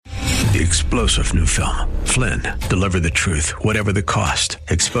The explosive new film, Flynn, deliver the truth, whatever the cost,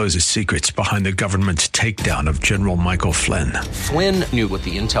 exposes secrets behind the government's takedown of General Michael Flynn. Flynn knew what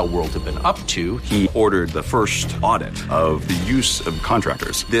the intel world had been up to. He ordered the first audit of the use of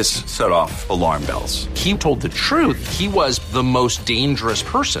contractors. This set off alarm bells. He told the truth. He was the most dangerous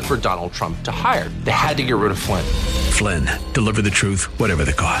person for Donald Trump to hire. They had to get rid of Flynn. Flynn, deliver the truth, whatever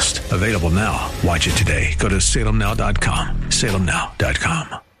the cost. Available now. Watch it today. Go to salemnow.com.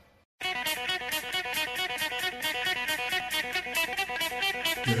 salemnow.com.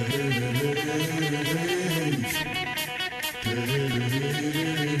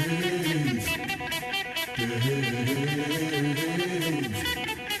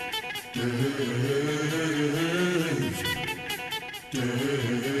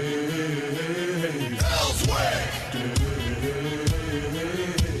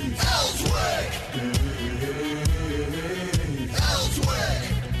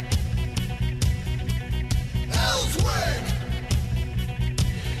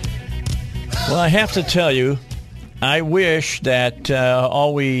 Well, I have to tell you, I wish that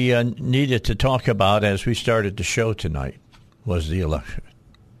all we needed to talk about as we started the show tonight was the election.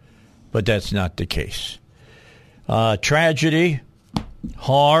 But that's not the case. Tragedy,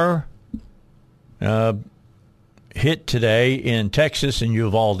 horror, hit today in Texas in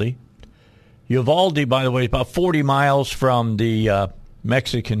Uvalde. Uvalde, by the way, is about 40 miles from the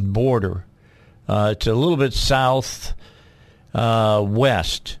Mexican border. It's a little bit south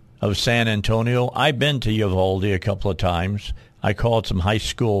west of San Antonio. I've been to Uvalde a couple of times. I called some high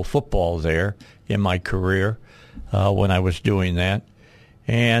school football there in my career when I was doing that.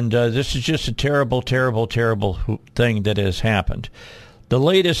 And this is just a terrible, terrible, terrible thing that has happened. The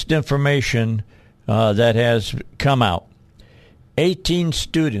latest information that has come out, 18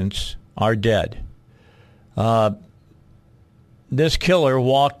 students are dead. This killer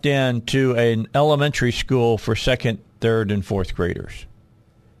walked into an elementary school for second, third, and fourth graders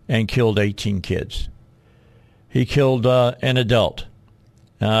and killed 18 kids. He killed an adult,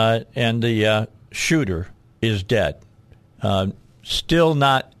 and the shooter is dead. Still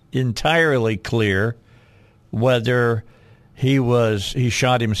not entirely clear whether he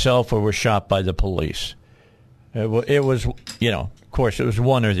shot himself or was shot by the police. It was, of course, it was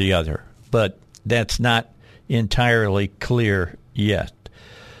one or the other, but that's not entirely clear yet.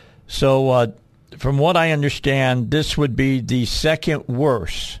 So from what I understand, this would be the second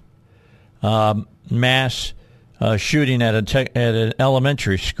worst mass shooting at an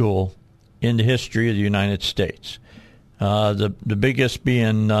elementary school in the history of the United States. The biggest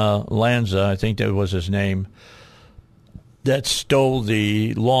being Lanza, I think that was his name, that stole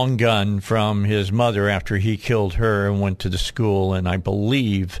the long gun from his mother after he killed her and went to the school, and I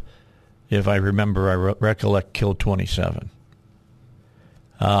believe, if I remember, I recollect, killed 27.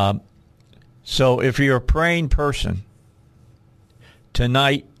 So if you're a praying person,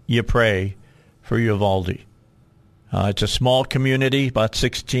 tonight you pray for Uvalde. It's a small community, about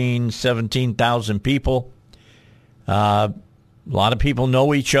 17,000 people. A lot of people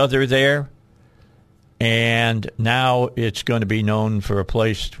know each other there. And now it's going to be known for a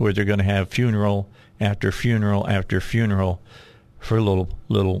place where they're going to have funeral after funeral after funeral for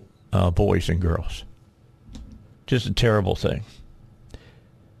little boys and girls. Just a terrible thing.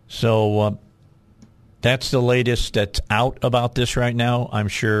 So that's the latest that's out about this right now. I'm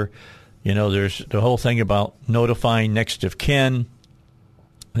sure, there's the whole thing about notifying next of kin.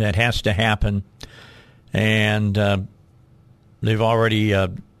 That has to happen. And they've already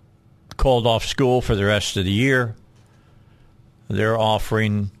called off school for the rest of the year. They're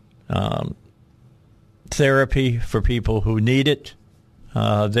offering therapy for people who need it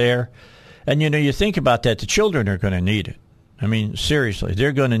there. And, you think about that, the children are going to need it. I mean, seriously,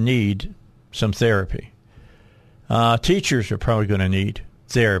 they're going to need some therapy. Teachers are probably going to need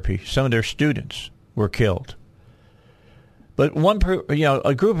therapy. Some of their students were killed. But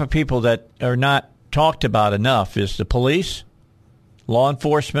a group of people that are not talked about enough is the police, law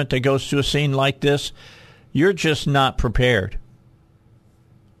enforcement that goes to a scene like this. You're just not prepared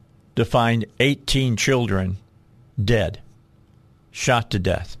to find 18 children dead, shot to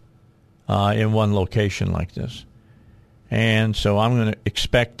death in one location like this. And so I'm going to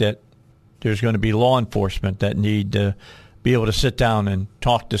expect that there's going to be law enforcement that need to be able to sit down and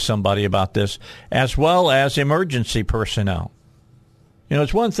talk to somebody about this, as well as emergency personnel.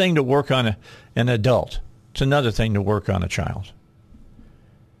 It's one thing to work on an adult. It's another thing to work on a child.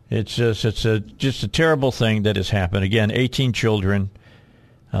 It's just a terrible thing that has happened. Again, 18 children,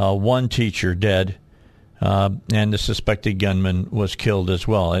 one teacher dead, and the suspected gunman was killed as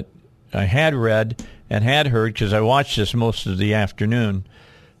well. I had read and had heard, because I watched this most of the afternoon,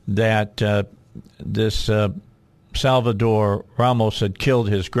 that this Salvador Ramos had killed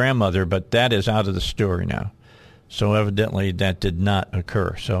his grandmother, but that is out of the story now. So evidently that did not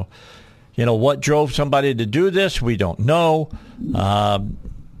occur. So, what drove somebody to do this, we don't know.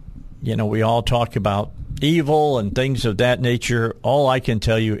 We all talk about evil and things of that nature. All I can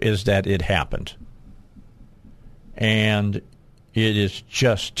tell you is that it happened. And it is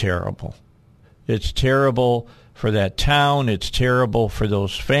just terrible. It's terrible for that town. It's terrible for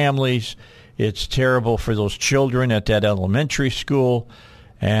those families. It's terrible for those children at that elementary school.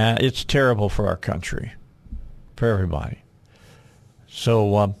 And it's terrible for our country, for everybody.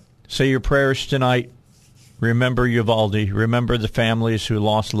 So say your prayers tonight. Remember Uvalde. Remember the families who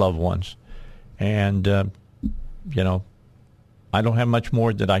lost loved ones. And, I don't have much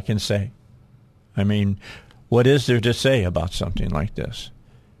more that I can say. I mean, what is there to say about something like this?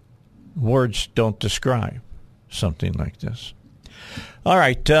 Words don't describe something like this. All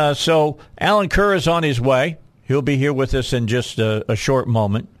right, so Alan Kerr is on his way. He'll be here with us in just a short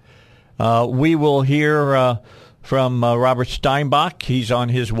moment. We will hear from Robert Steinbach. He's on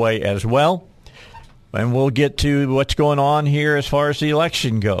his way as well. And we'll get to what's going on here as far as the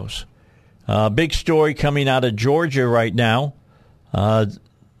election goes. Big story coming out of Georgia right now.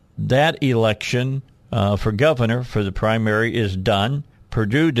 That election for governor for the primary is done.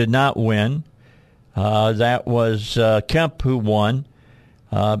 Purdue did not win. That was Kemp who won.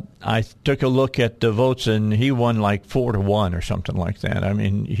 I took a look at the votes, and he won like 4-1 or something like that. I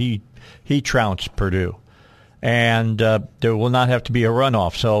mean, he trounced Purdue. And there will not have to be a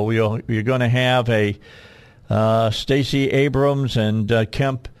runoff. So you're going to have a Stacey Abrams and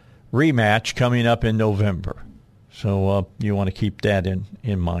Kemp rematch coming up in November. So you want to keep that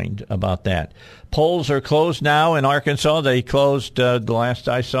in mind about that. Polls are closed now in Arkansas. They closed, the last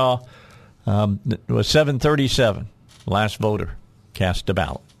I saw, it was 7:37. Last voter cast a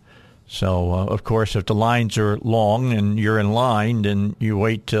ballot. So, of course, if the lines are long and you're in line, then you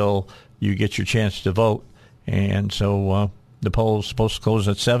wait till you get your chance to vote. And so the poll's supposed to close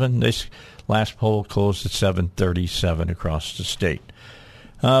at 7. This last poll closed at 7:37 across the state.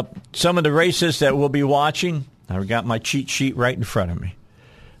 Some of the races that we'll be watching, I've got my cheat sheet right in front of me.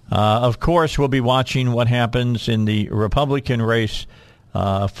 Of course, we'll be watching what happens in the Republican race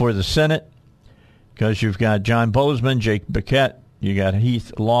for the Senate, because you've got John Bozeman, Jake Bequette, you got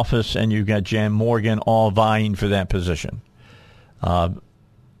Heath Loftus, and you've got Jan Morgan all vying for that position. I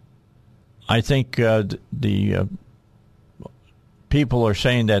think the people are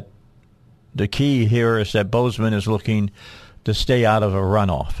saying that the key here is that Bozeman is looking to stay out of a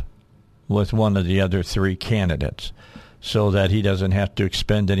runoff with one of the other three candidates, so that he doesn't have to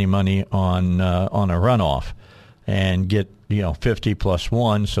expend any money on a runoff and get 50 plus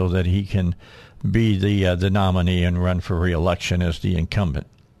 1, so that he can be the nominee and run for re-election as the incumbent.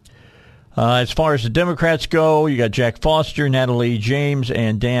 As far as the Democrats go, you got Jack Foster, Natalie James,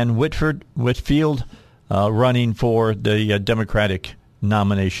 and Dan Whitfield running for the Democratic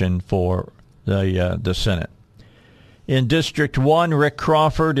nomination for the Senate. In District 1, Rick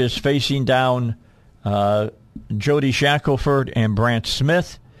Crawford is facing down Jody Shackelford and Brant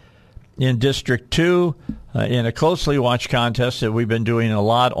Smith. In District 2, in a closely watched contest that we've been doing a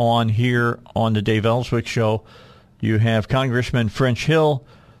lot on here on the Dave Elswick Show, you have Congressman French Hill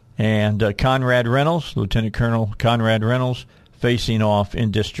and Conrad Reynolds, Lieutenant Colonel Conrad Reynolds, facing off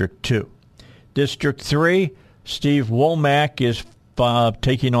in District 2. District 3, Steve Womack is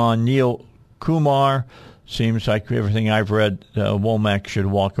taking on Neil Kumar. Seems like everything I've read, Womack should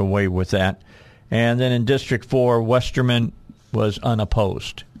walk away with that. And then in District 4, Westerman was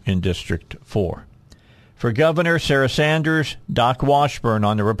unopposed in District 4. For governor, Sarah Sanders, Doc Washburn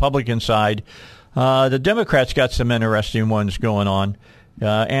on the Republican side. The Democrats got some interesting ones going on.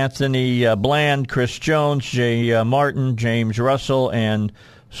 Anthony Bland, Chris Jones, Jay Martin, James Russell, and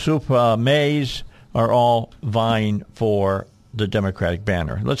Supa Mays are all vying for the Democratic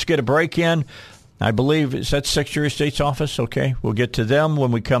banner. Let's get a break in. I believe, is that Secretary of State's office? Okay, we'll get to them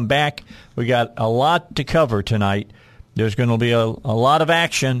when we come back. We got a lot to cover tonight. There's going to be a lot of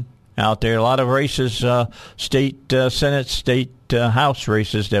action out there, a lot of races, state Senate, state House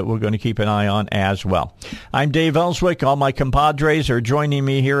races that we're going to keep an eye on as well. I'm Dave Elswick. All my compadres are joining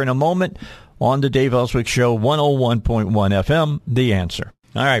me here in a moment on the Dave Elswick Show, 101.1 FM, The Answer.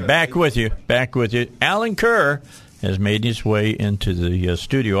 All right, back with you. Alan Kerr has made his way into the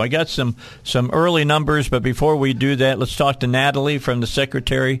studio. I got some early numbers, but before we do that, let's talk to Natalie from the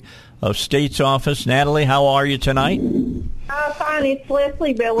Secretary of State's office. Natalie, how are you tonight? Fine. It's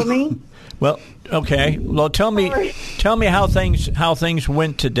Leslie Bellamy. Well, okay. Well, tell me how things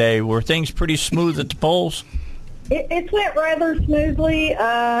went today. Were things pretty smooth at the polls? It's went rather smoothly.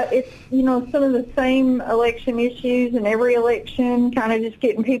 It's, some of the same election issues in every election, kind of just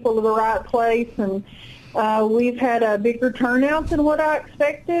getting people to the right place. And we've had a bigger turnout than what I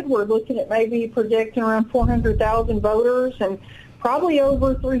expected. We're looking at maybe projecting around 400,000 voters, and probably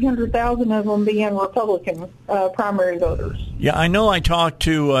over 300,000 of them being Republican primary voters. Yeah, I know. I talked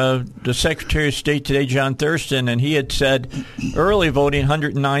to the Secretary of State today, John Thurston, and he had said early voting,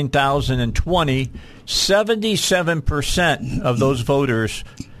 109,020, 77% of those voters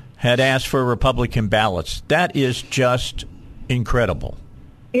had asked for Republican ballots. That is just incredible.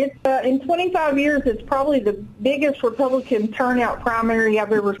 It's in 25 years, it's probably the biggest Republican turnout primary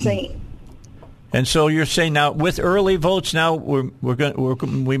I've ever seen. And so you're saying now with early votes, now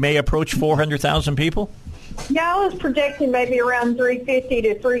we may approach 400,000 people? Yeah, I was projecting maybe around 350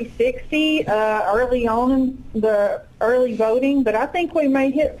 to 360 early on in the early voting, but I think we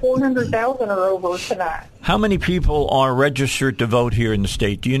may hit 400,000 or over tonight. How many people are registered to vote here in the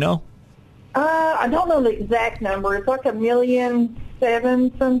state? Do you know? I don't know the exact number. It's like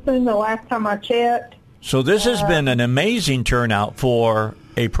 1,000,007 something the last time I checked. So this has been an amazing turnout for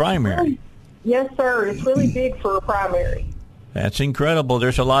a primary. Yes, sir. It's really big for a primary. That's incredible.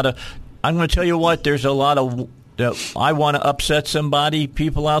 There's a lot of, I'm going to tell you what, there's a lot of, I want to upset somebody,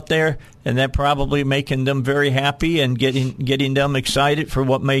 people out there, and that probably making them very happy and getting them excited for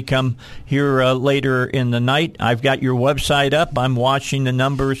what may come here later in the night. I've got your website up. I'm watching the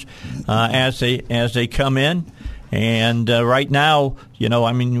numbers as they come in. And right now,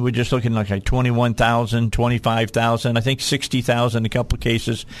 we're just looking like 21,000, 25,000, I think 60,000 a couple of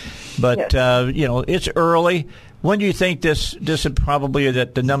cases. But, yes. It's early. When do you think this is probably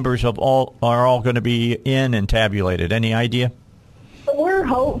that the numbers are all going to be in and tabulated? Any idea? We're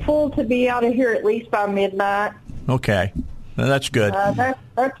hopeful to be out of here at least by midnight. Okay. Well, that's good.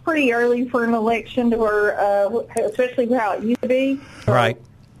 That's pretty early for an election, especially how it used to be. So. Right.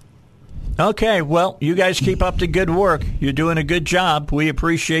 Okay, well, you guys keep up the good work. You're doing a good job. We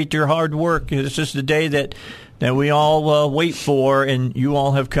appreciate your hard work. This is the day that we all wait for, and you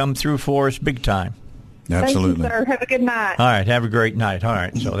all have come through for us big time. Absolutely. Thank you, sir. Have a good night. All right, have a great night. All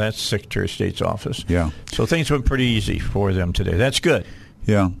right, so that's Secretary of State's office. Yeah. So things went pretty easy for them today. That's good.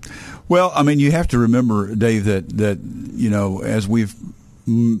 Yeah. Well, you have to remember, Dave, that as we've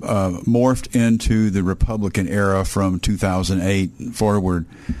morphed into the Republican era from 2008 forward,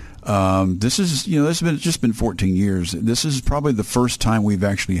 this has been 14 years. This is probably the first time we've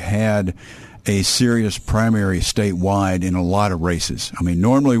actually had a serious primary statewide in a lot of races.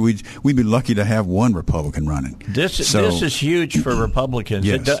 Normally we'd be lucky to have one Republican running. This is huge for Republicans.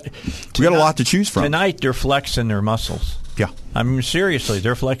 Yes. We got a lot to choose from. Tonight they're flexing their muscles. Yeah. Seriously,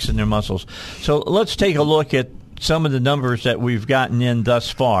 they're flexing their muscles. So let's take a look at some of the numbers that we've gotten in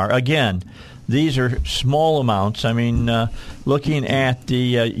thus far. Again, these are small amounts. Looking at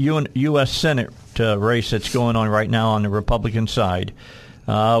the U.S. Senate race that's going on right now on the Republican side,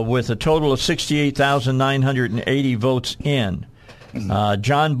 with a total of 68,980 votes in.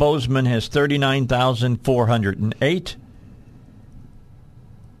 John Bozeman has 39,408.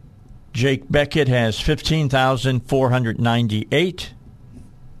 Jake Beckett has 15,498.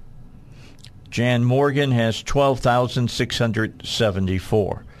 Jan Morgan has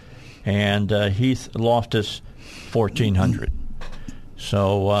 12,674. And Heath Loftus, 1,400.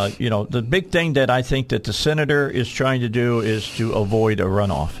 So, the big thing that I think that the senator is trying to do is to avoid a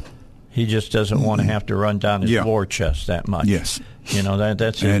runoff. He just doesn't want to have to run down his war chest that much. Yes.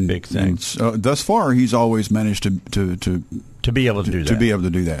 That's a big thing. Thus far, he's always managed to be able to do that. To be able to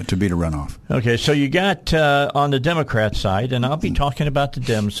do that, to beat a runoff. Okay, so you got on the Democrat side, and I'll be talking about the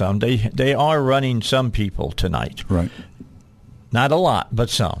Dems some. They are running some people tonight. Right. Not a lot, but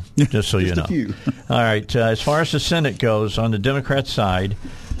some, just so you know. A few. All right. As far as the Senate goes, on the Democrat side,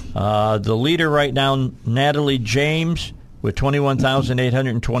 the leader right now, Natalie James, with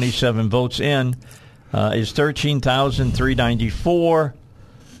 21,827 votes in, is 13,394.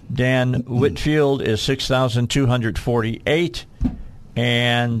 Dan Whitfield is 6,248.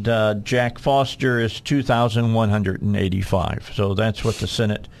 And Jack Foster is 2,185. So that's what the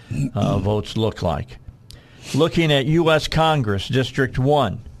Senate votes look like. Looking at U.S. Congress, District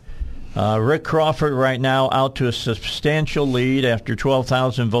 1, Rick Crawford right now out to a substantial lead after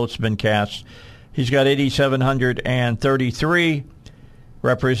 12,000 votes have been cast. He's got 8,733.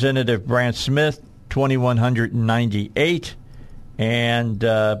 Representative Brant Smith, 2,198. And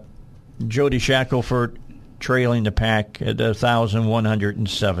Jody Shackelford trailing the pack at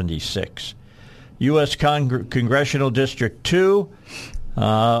 1,176. U.S. Congressional District 2,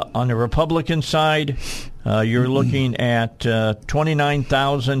 on the Republican side, you're looking at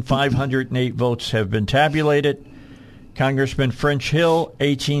 29,508 votes have been tabulated. Congressman French Hill,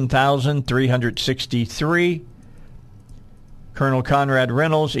 18,363. Colonel Conrad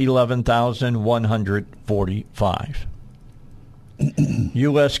Reynolds, 11,145.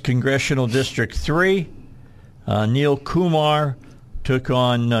 U.S. Congressional District 3, Neil Kumar took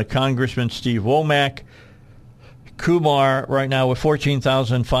on Congressman Steve Womack. Kumar, right now with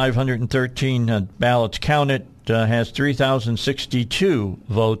 14,513 ballots counted, has 3,062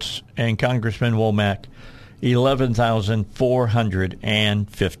 votes, and Congressman Womack,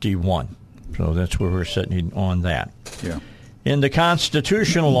 11,451. So that's where we're sitting on that. Yeah. In the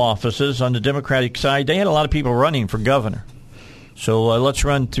constitutional offices on the Democratic side, they had a lot of people running for governor. So let's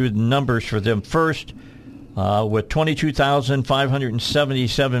run through the numbers for them first. With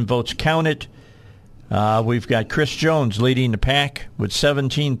 22,577 votes counted, we've got Chris Jones leading the pack with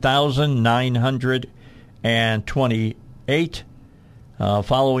 17,928.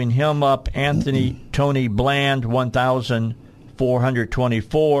 Following him up, Tony Bland,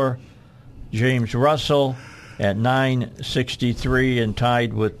 1,424. James Russell at 963, and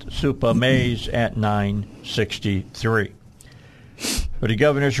tied with Supa Mays at 963. For the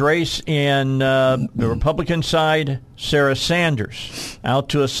governor's race in the Republican side, Sarah Sanders out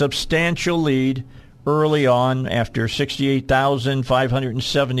to a substantial lead early on after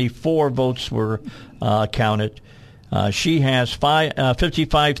 68,574 votes were counted. She has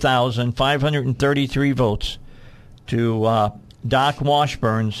 55,533 votes to Doc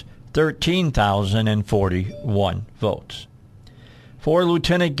Washburn's 13,041 votes. For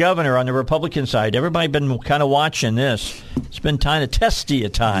lieutenant governor on the Republican side, everybody been kind of watching this. It's been kind of testy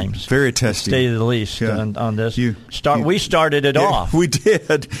at times. Very testy, to say the least, on this. We started it off. We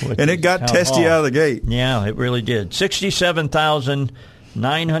did, and it got testy out of the gate. Yeah, it really did.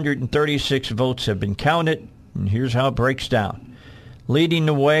 67,936 votes have been counted, and here's how it breaks down. Leading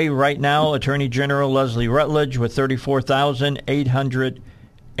the way right now, Attorney General Leslie Rutledge with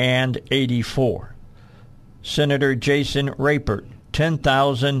 34,884. Senator Jason Rapert,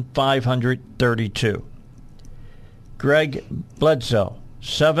 10,532. Greg Bledsoe,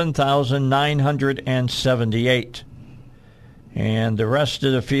 7,978. And the rest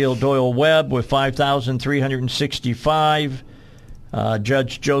of the field, Doyle Webb with 5,365.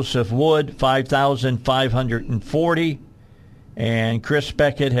 Judge Joseph Wood, 5,540. And Chris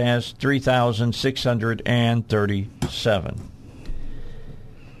Beckett has 3,637.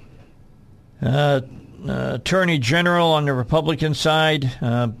 Attorney General on the Republican side,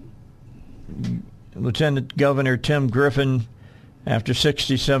 Lieutenant Governor Tim Griffin, after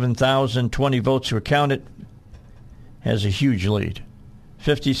 67,020 votes were counted, has a huge lead.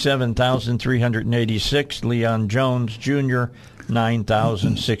 57,386. Leon Jones Jr.,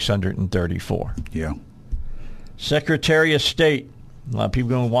 9,634. Yeah. Secretary of State, a lot of people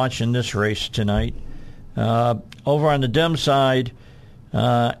going to be watching this race tonight. Over on the Dem side,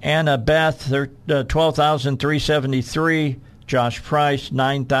 Anna Beth, 12,373. Josh Price,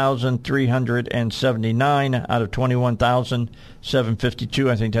 9,379 out of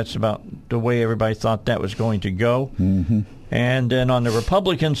 21,752. I think that's about the way everybody thought that was going to go. Mm-hmm. And then on the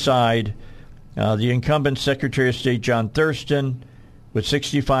Republican side, the incumbent Secretary of State John Thurston, with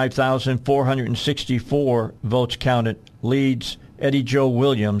 65,464 votes counted, leads Eddie Joe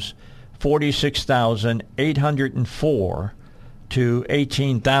Williams, 46,804 to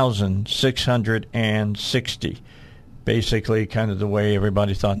 18,660. Basically, kind of the way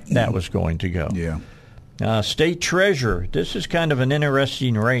everybody thought that was going to go. Yeah. State Treasurer, this is kind of an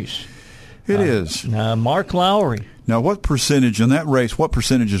interesting race. It is. Mark Lowry. Now, what percentage in that race? What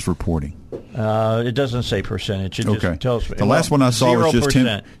percentage is reporting? It doesn't say percentage. It just tells me. The last one I saw 0%. was just 10.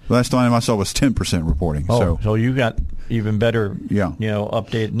 The last time I saw was 10% reporting. So you got even better,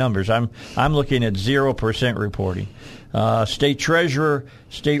 updated numbers. I'm looking at 0% reporting. State Treasurer,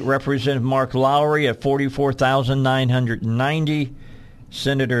 State Representative Mark Lowry at 44,990.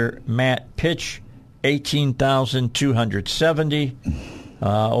 Senator Matt Pitch, 18,270.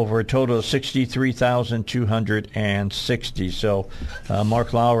 Over a total of 63,260. So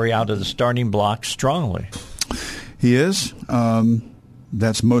Mark Lowry out of the starting block strongly. He is.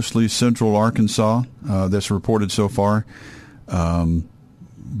 That's mostly central Arkansas that's reported so far.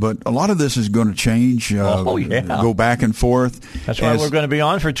 But a lot of this is going to change, go back and forth. That's why we're going to be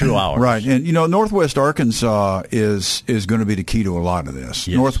on for 2 hours. Right. And, Northwest Arkansas is going to be the key to a lot of this.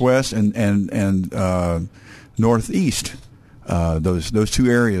 Yes. Northwest and Northeast. Those two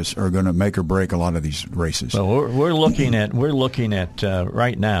areas are going to make or break a lot of these races. Well, we're looking at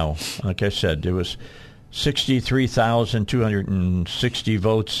right now. Like I said, there was 63,260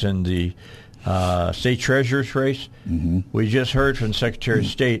 votes in the state treasurer's race. Mm-hmm. We just heard from the Secretary of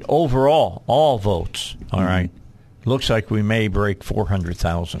State overall, all votes. All right, looks like we may break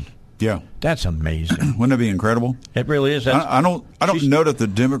 400,000. Yeah, that's amazing. Wouldn't that be incredible? It really is. I don't know that the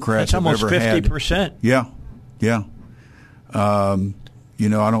Democrats have ever had. That's almost 50%. Yeah.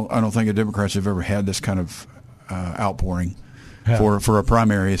 I don't think the Democrats have ever had this kind of outpouring for a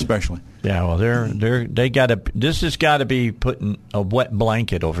primary, especially. Yeah, well, they got to. This has got to be putting a wet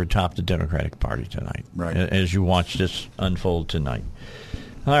blanket over top the Democratic Party tonight, right? As you watch this unfold tonight.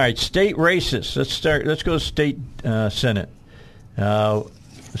 All right, state races. Let's go state Senate.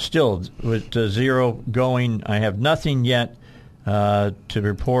 Still with 0 going. I have nothing yet to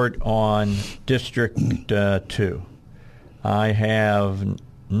report on District 2. I have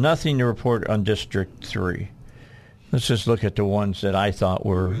nothing to report on District 3. Let's just look at the ones that I thought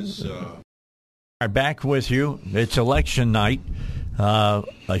were. Back with you. It's election night. A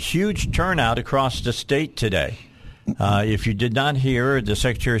huge turnout across the state today. If you did not hear the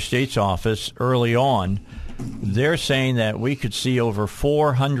Secretary of State's office early on, they're saying that we could see over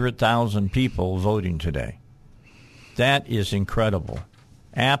 400,000 people voting today. That is incredible.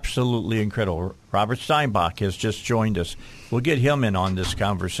 Absolutely incredible. Robert Steinbach has just joined us. We'll get him in on this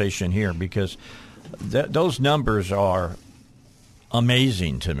conversation here because those numbers are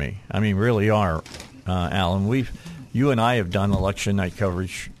amazing to me. I mean, really are, Alan. You and I have done election night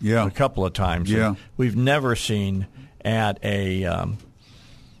coverage a couple of times. Yeah. We've never seen at a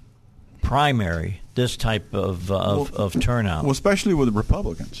primary this type of turnout. Well, especially with the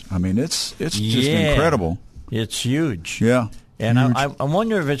Republicans. I mean, it's just incredible. It's huge. Yeah. And I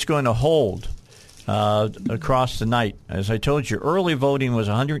wonder if it's going to hold across the night. As I told you, early voting was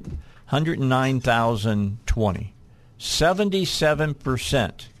 109,020.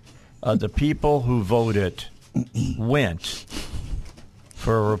 77% of the people who voted went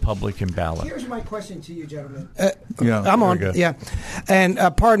for a Republican ballot. Here's my question to you, gentlemen. I'm on. Yeah. And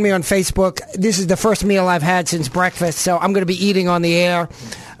pardon me on Facebook. This is the first meal I've had since breakfast, so I'm going to be eating on the air.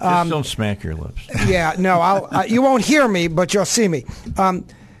 Just don't smack your lips. Yeah, no, you won't hear me, but you'll see me.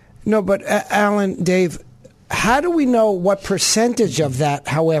 No, but Alan, Dave, how do we know what percentage of that,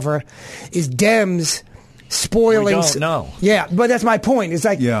 however, is Dems spoiling? We don't know. Yeah, but that's my point. It's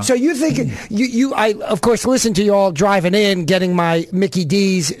like, so you think I of course listen to you all driving in, getting my Mickey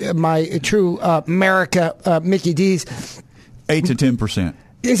D's, my true America Mickey D's. 8 to 10%.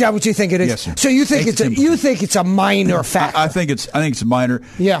 Is that what you think it is? Yes, sir. So you think it's a minor factor? I think it's minor.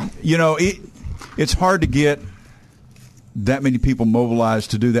 Yeah. It's hard to get that many people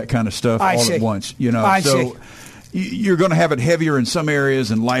mobilized to do that kind of stuff at once. I see. You're going to have it heavier in some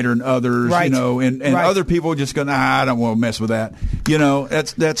areas and lighter in others. Right. And other people are just going, I don't want to mess with that.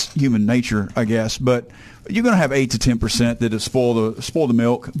 That's human nature, I guess. But you're going to have 8 to 10% that spoil the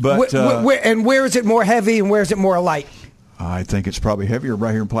milk. But where is it more heavy and where is it more light? I think it's probably heavier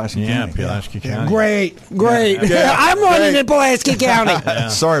right here in Pulaski County. Pulaski County. Great. Yeah. I'm running in Pulaski County.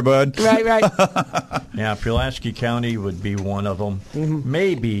 Sorry, bud. Right. Yeah, Pulaski County would be one of them. Mm-hmm.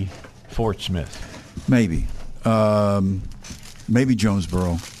 Maybe Fort Smith. Maybe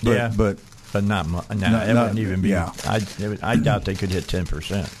Jonesboro. But not much. It wouldn't even be. Yeah. I doubt they could hit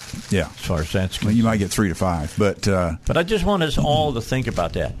 10%. Yeah. As far as that's concerned. Well, you might get 3 to 5. But I just want us all to think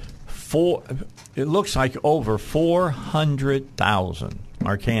about that. It looks like over 400,000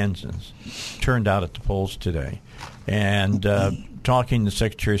 Arkansans turned out at the polls today. And talking to the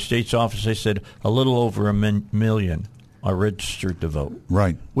Secretary of State's office, they said a little over a million are registered to vote.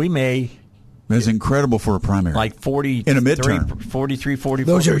 Right. We may... That's incredible for a primary. Like 40 in a midterm. 43, 44%.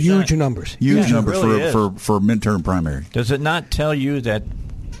 Those are huge numbers. Huge numbers really for midterm primary. Does it not tell you that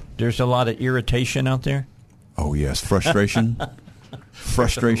there's a lot of irritation out there? Oh, yes. Frustration.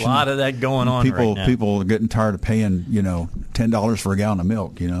 Frustration. A lot of that going on right now. People are getting tired of paying, $10 for a gallon of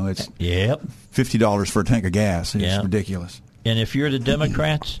milk. It's $50 for a tank of gas. It's ridiculous. And if you're the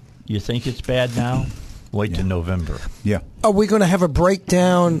Democrats, you think it's bad now? Wait till November. Yeah. Are we going to have a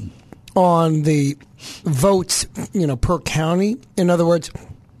breakdown on the votes, per county? In other words,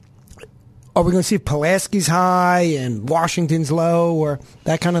 are we going to see Pulaski's high and Washington's low, or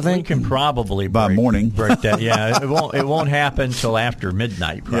that kind of thing? We can probably by morning break that. Yeah, it won't happen till after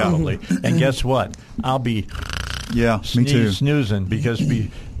midnight probably. Yeah. And guess what? I'll be me too snoozing because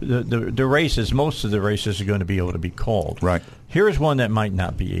the races, most of the races are going to be able to be called. Right. Here's one that might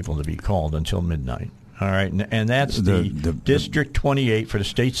not be able to be called until midnight. All right, and that's the District 28 for the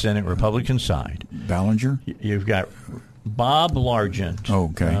state Senate Republican side. Ballinger. You've got Bob Largent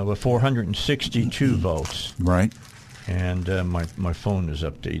with 462 votes. Right. And my phone is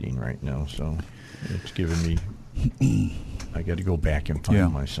updating right now, so it's giving me I got to go back and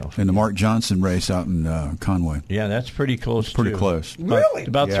find myself. In the Mark Johnson race out in Conway. Yeah, that's pretty close, Pretty close. Really?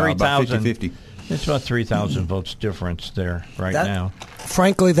 About 3,000. About 50-50. It's about 3,000 votes difference there now.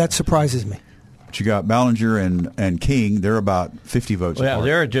 Frankly, that surprises me. But you got Ballinger and King. They're about 50 votes apart.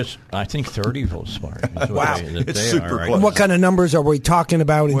 They're just, I think, 30 votes apart. Wow. It's super close. What kind of numbers are we talking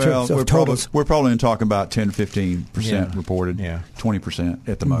about in terms of totals? We're probably talking about 10-15% reported. 20%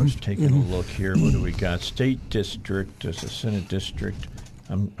 at the most. Taking a look here. What do we got? State district, as a Senate district.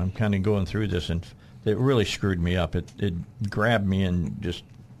 I'm kind of going through this, and it really screwed me up. It grabbed me and just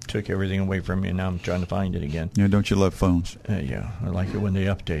took everything away from me, and now I'm trying to find it again. Yeah, don't you love phones? I like it when they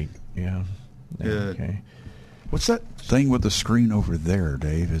update. Yeah. Okay. What's that thing with the screen over there,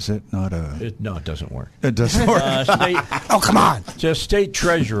 Dave? Is it not a... No, it doesn't work. It doesn't work. Oh, come on. Just state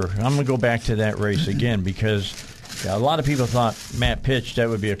treasurer. I'm going to go back to that race again because a lot of people thought Matt Pitch, that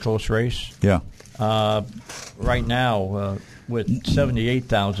would be a close race. Yeah. Right now, with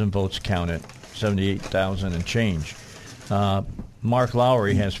 78,000 votes counted, 78,000 and change, Mark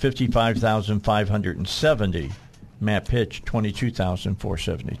Lowry has 55,570. Matt Pitch,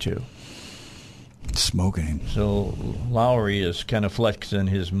 22,472. Smoking him. So Lowry is kind of flexing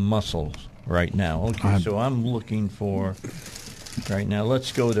his muscles right now. Okay, so I'm looking for right now. Let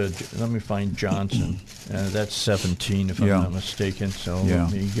me find Johnson. That's 17, if I'm not mistaken. So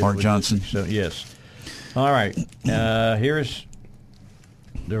let me get Mark Johnson. So yes. All right. Here's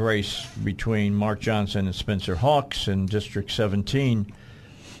the race between Mark Johnson and Spencer Hawks in District 17.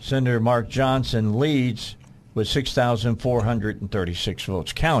 Senator Mark Johnson leads with 6,436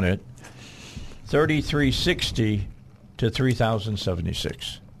 votes counted, 3,360 to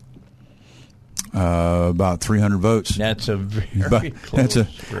 3,076. About 300 votes. That's a very close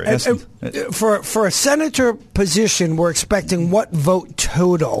race. For a senator position, we're expecting what vote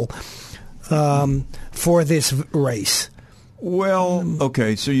total for this race? Well,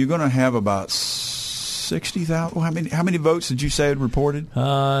 okay, so you're going to have about 60,000. How many votes did you say had reported?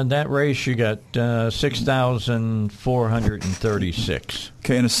 That race, you got 6,436.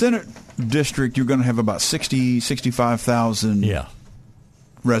 Okay, in a Senate district, you're going to have about 65,000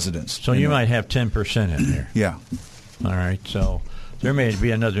 residents. So you might have 10% in there. Yeah. All right, so there may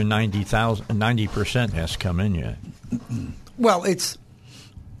be another 90% has come in yet. Well, it's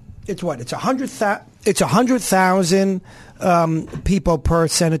what? It's 100,000. It's 100,000 people per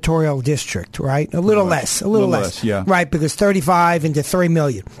senatorial district, right? A little less. Yeah. Right, because 35 into 3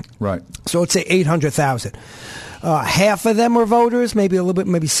 million. Right. So let's say 800,000. Half of them are voters, maybe a little bit,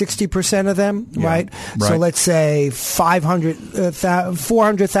 maybe 60% of them, right? So let's say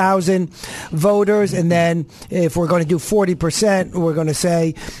 400,000 voters, and then if we're going to do 40%, we're going to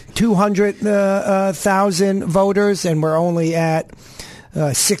say 200,000 voters, and we're only at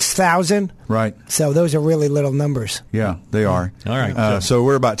 6,000. Right. So those are really little numbers. Yeah, they are. All right. So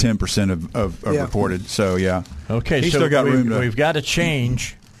we're about 10% of reported. So, yeah. Okay, He's so still got room to... we've got a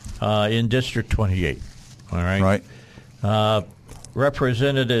change in District 28. All right. Right.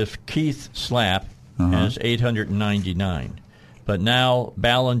 Representative Keith Slapp has 899. But now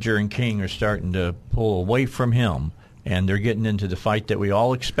Ballinger and King are starting to pull away from him, and they're getting into the fight that we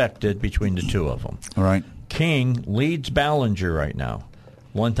all expected between the two of them. All right. King leads Ballinger right now,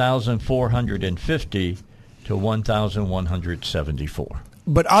 1,450 to 1,174.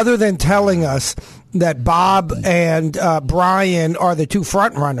 But other than telling us that Bob and Brian are the two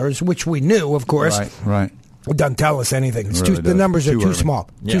front runners, which we knew, of course, right. It doesn't tell us anything. It's really the numbers are too early. Small.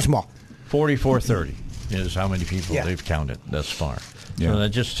 Yeah. Too small. 4,430 is how many people they've counted thus far. Yeah. So that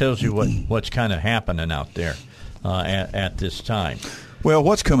just tells you what's kind of happening out there at this time. Well,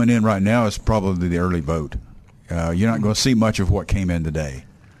 what's coming in right now is probably the early vote. You're not going to see much of what came in today.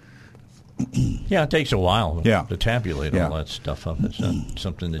 Yeah, it takes a while to tabulate Yeah. all that stuff up. It's not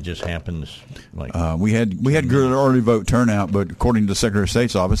something that just happens. Like we had good early vote turnout, but according to the Secretary of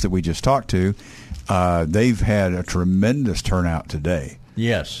State's office that we just talked to, they've had a tremendous turnout today.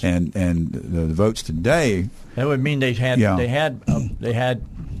 Yes, and the votes today. That would mean they had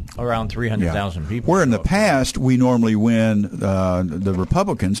around 300,000 people. Where in the past we normally win, the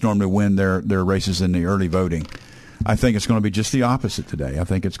Republicans normally win their races in the early voting. I think it's going to be just the opposite today. I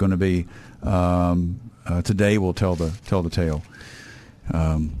think it's going to be today will tell the tale.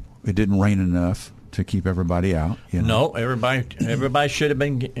 It didn't rain enough to keep everybody out. No, everybody should have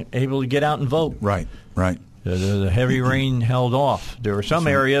been able to get out and vote. Right. The heavy rain held off. There were some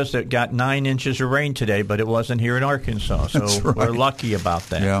areas that got 9 inches of rain today, but it wasn't here in Arkansas, so we're lucky about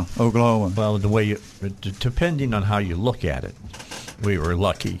that. Yeah, Oklahoma. Well, depending on how you look at it, we were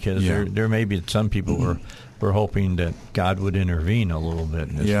lucky because there may be some people were hoping that God would intervene a little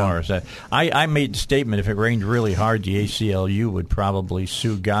bit as far as that. I made the statement if it rained really hard, the ACLU would probably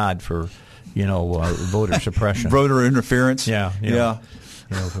sue God for voter suppression. Voter interference. Yeah.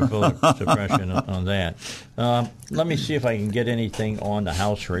 for voter suppression on that. Let me see if I can get anything on the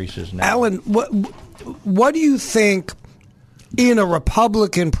House races now. Alan, what do you think in a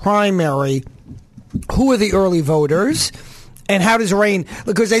Republican primary? Who are the early voters, and how does rain?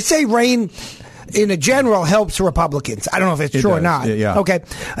 Because they say rain, in a general, helps Republicans. I don't know if it's true or not. Yeah. Okay,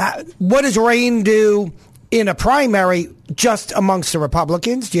 what does rain do in a primary just amongst the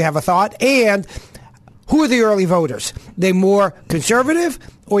Republicans? Do you have a thought? And who are the early voters? They more conservative,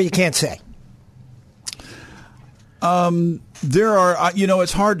 or you can't say? There are,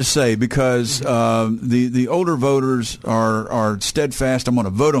 it's hard to say because the older voters are steadfast. I'm going to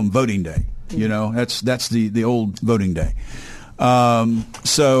vote on voting day. That's the old voting day. But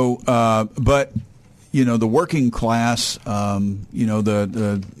the working class,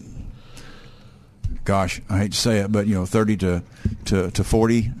 gosh, I hate to say it, but 30 to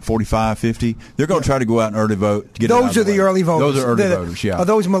 40, 45, 50, they're going to try to go out and early vote. To get Those are the early voters. Those are early voters. Yeah. Are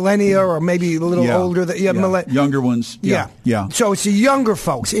those millennia or maybe a little older? Younger ones. Yeah. So it's the younger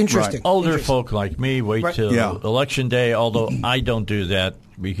folks. Interesting. Right. Older folk like me wait till Election Day, although I don't do that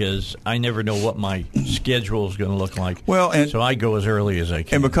because I never know what my schedule is going to look like. So I go as early as I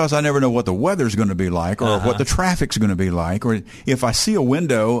can. And because I never know what the weather's going to be like or what the traffic's going to be like, or if I see a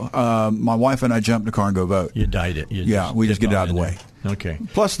window, my wife and I jump in the car and go vote. You dyed it. We just get it out of the way. Okay.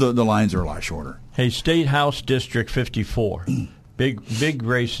 Plus the lines are a lot shorter. Hey, State House District 54. Big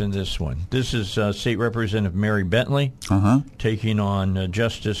race in this one. This is State Representative Mary Bentley taking on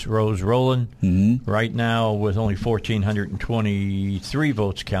Justice Rose Rowland. Right now, with only 1,423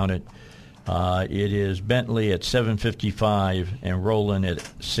 votes counted, it is Bentley at 755 and Rowland at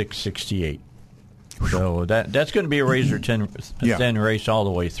 668. So that's going to be a razor thin race all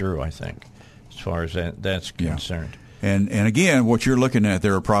the way through, I think, as far as that's concerned. And again, what you're looking at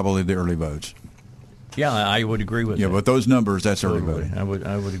there are probably the early votes. Yeah, I would agree with that. Yeah, but those numbers, that's early voting. I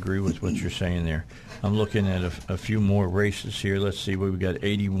would agree with what you're saying there. I'm looking at a few more races here. Let's see, we've got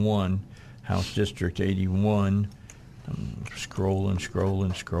 81, House District 81. I'm scrolling.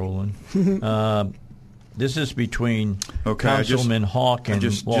 This is between Councilman Hawk and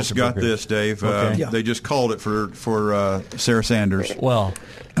just Walter got Booker. this, Dave. They just called it for Sarah Sanders. Well,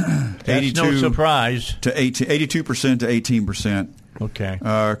 that's no surprise. To 82% to 18%. Okay.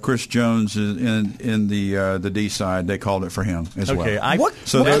 Chris Jones is in the D side. They called it for him as well. What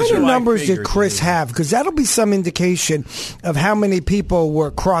kind of numbers did Chris have? Because that'll be some indication of how many people were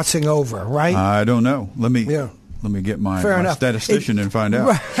crossing over, right? I don't know. Let me get my statistician and find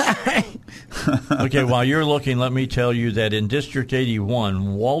out. Okay, while you're looking, let me tell you that in District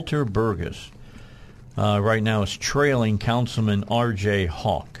 81, Walter Burgess right now is trailing Councilman R.J.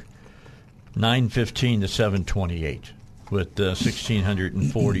 Hawk, 915 to 728. With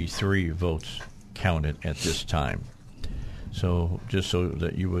 1,643 votes counted at this time. So just so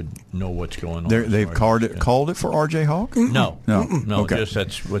that you would know what's going on. They've called it for R.J. Hawk? No. Okay. Just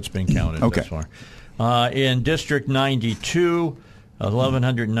that's what's been counted thus far. In District 92,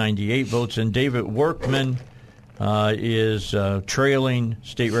 1,198 votes, and David Workman is trailing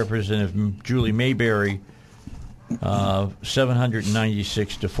State Representative Julie Mayberry,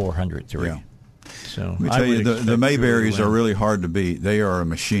 796 to 403. Yeah. So let me tell you, the Mayberries are really hard to beat. They are a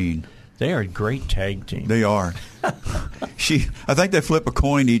machine. They are a great tag team. They are. I think they flip a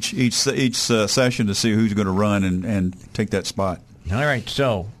coin each session to see who's going to run and take that spot. All right.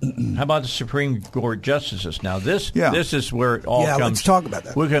 So, how about the Supreme Court justices? Now, this is where it all comes. Yeah, let's talk about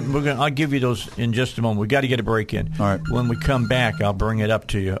that. I'll give you those in just a moment. We got to get a break in. All right. When we come back, I'll bring it up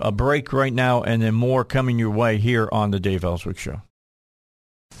to you. A break right now, and then more coming your way here on the Dave Elswick Show.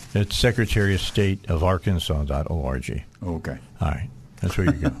 It's Secretary of State of Arkansas.org. Okay. All right. That's where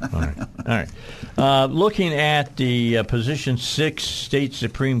you go. All right. Looking at the Position 6 State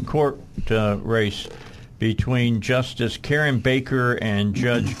Supreme Court race between Justice Karen Baker and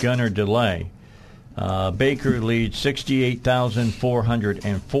Judge Gunnar DeLay. Baker leads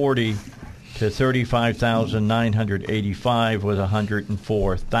 68,440 to 35,985 with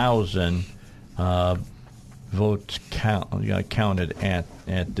 104,000 votes counted at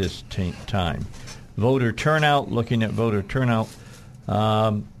this time. Voter turnout, looking at voter turnout,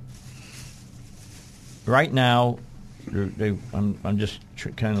 right now, I'm just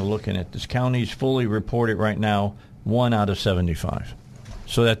kind of looking at this. Counties fully reported right now, 1 out of 75.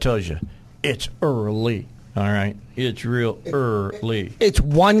 So that tells you it's early. All right, it's real early. It's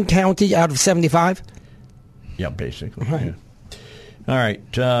one county out of 75? Yeah, basically. Right. Yeah. All right,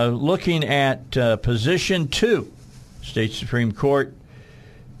 looking at Position 2, State Supreme Court,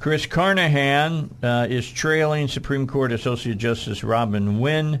 Chris Carnahan is trailing Supreme Court Associate Justice Robin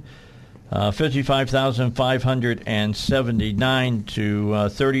Wynn, 55,579 to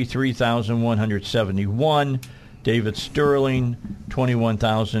 33,171. David Sterling,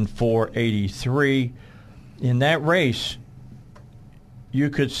 21,483. In that race,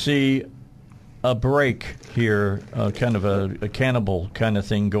 you could see a break here, kind of a cannibal kind of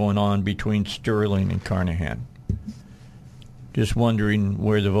thing going on between Sterling and Carnahan. Just wondering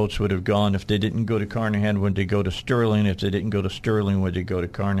where the votes would have gone if they didn't go to Carnahan. Would they go to Sterling? If they didn't go to Sterling, would they go to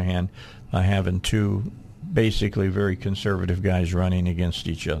Carnahan? Having two basically very conservative guys running against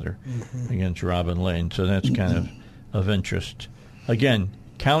each other, against Robin Lane. So that's kind of interest. Again,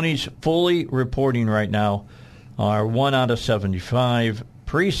 counties fully reporting right now are 1 out of 75.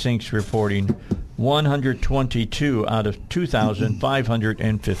 Precincts reporting 122 out of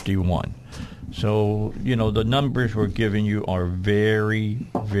 2,551. So, the numbers we're giving you are very,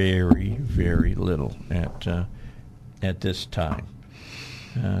 very, very little at this time.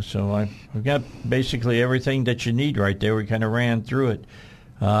 So we've got basically everything that you need right there. We kind of ran through it.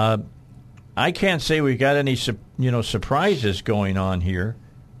 I can't say we got any, surprises going on here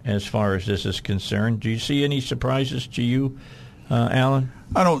as far as this is concerned. Do you see any surprises to you, Alan?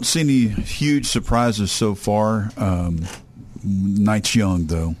 I don't see any huge surprises so far. Night's young,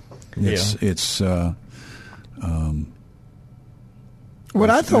 though. It's what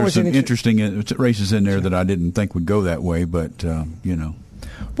I thought was some interesting races in there that I didn't think would go that way, but Well,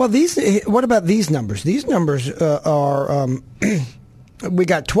 what about these numbers? These numbers are we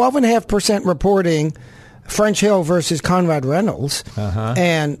got 12.5% reporting French Hill versus Conrad Reynolds,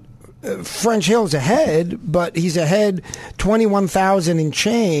 and French Hill's ahead, but he's ahead 21,000 and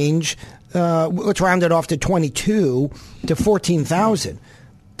change. Let's round it off to 22 to 14,000.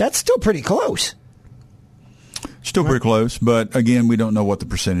 That's still pretty close. Still pretty close, but again, we don't know what the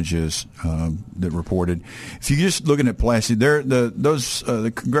percentage is that reported. If you're just looking at Pulaski,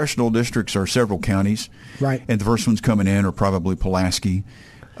 the congressional districts are several counties, right? And the first ones coming in are probably Pulaski.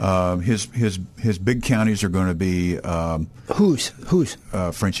 His big counties are going to be who's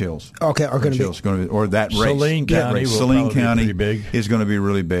French Hills. Okay, are going to be or that race. Saline County, Saline County is going to be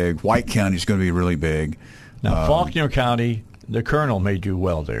really big. White County is going to be really big. Now Faulkner County, the Colonel may do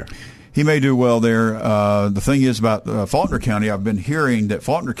well there. He may do well there. The thing is about Faulkner County, I've been hearing that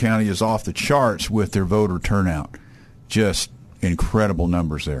Faulkner County is off the charts with their voter turnout. Just incredible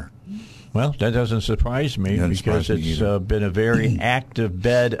numbers there. Well, that doesn't surprise me because it's been a very active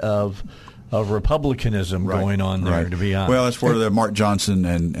bed of Republicanism going on there, to be honest. Well, that's where the Mark Johnson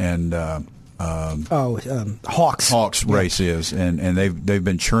and Hawks race is, and they've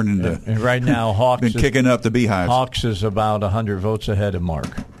been churning and right now Hawks been kicking up the beehives. Hawks is about 100 votes ahead of Mark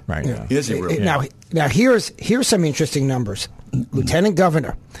right now. Is he really? Now here's some interesting numbers. Lieutenant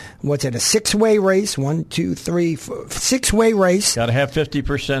Governor, what's it? A six-way race? 1, 2, 3, 4, six-way race. Got to have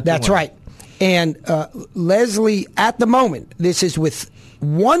 50%. That's right. And Leslie, at the moment, this is with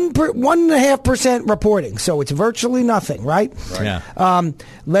 1.5% reporting, so it's virtually nothing, right? Yeah.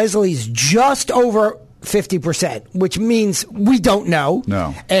 Leslie's just over 50%, which means we don't know.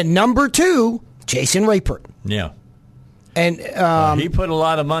 No. And number 2, Jason Rapert. Yeah. And he put a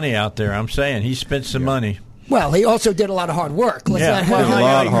lot of money out there. I'm saying he spent some money. Well, he also did a lot of hard work.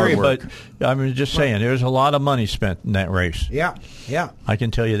 I agree, but I'm just saying there's a lot of money spent in that race. Yeah. I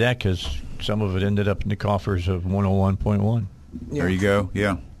can tell you that because some of it ended up in the coffers of 101.1. There you go.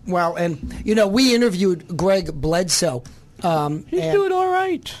 Yeah. Well, and we interviewed Greg Bledsoe. He's doing all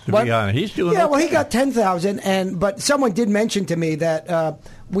right. To be honest, he's doing. Yeah, okay. well, he got 10,000, but someone did mention to me that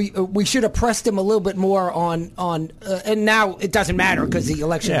we should have pressed him a little bit more on and now it doesn't matter because the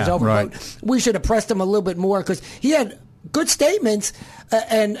election is over. Right. But we should have pressed him a little bit more because he had good statements,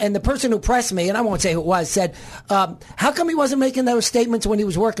 and the person who pressed me, and I won't say who it was, said, "How come he wasn't making those statements when he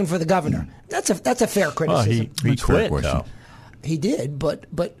was working for the governor?" That's a fair criticism. Well, he quit though. He did, but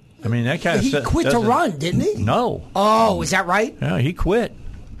I mean that kind of he quit to run, didn't he? No. Oh, is that right? Yeah, he quit.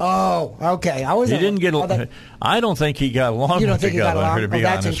 Oh, okay. He didn't get. I don't think he got along you don't with think the governor. To be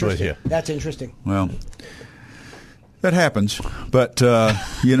honest with you, that's interesting. Well, that happens, but spoken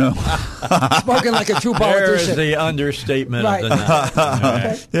like a true politician. There is the understatement of the night.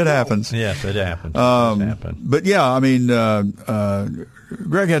 Right. It happens. Yes, it happens. But yeah, I mean,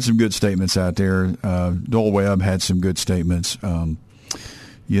 Greg had some good statements out there. Dole Webb had some good statements.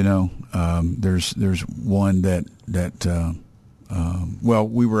 There's one that. Well,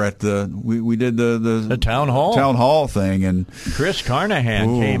 we were at we did the town hall thing, and Chris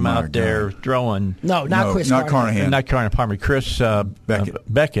Carnahan came out there throwing. Not Carnahan. Pardon me. Chris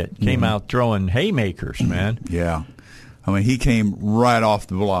Beckett came out throwing haymakers, man. Yeah, I mean he came right off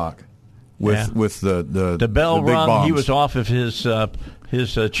the block with the bell the big rung. bombs. He was off of his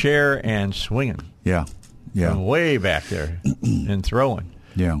his chair and swinging. Yeah. From way back there and throwing.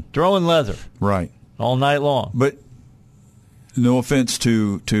 Yeah. Throwing leather. Right. All night long. But no offense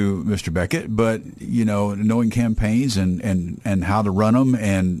to Mr. Beckett, but, knowing campaigns and how to run them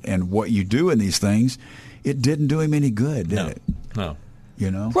and what you do in these things, it didn't do him any good, did it? No.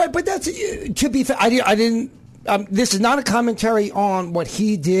 Right, but that's, to be fair, I didn't, this is not a commentary on what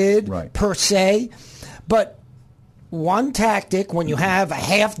he did per se, but one tactic when you have a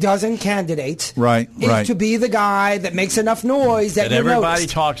half dozen candidates is to be the guy that makes enough noise that everybody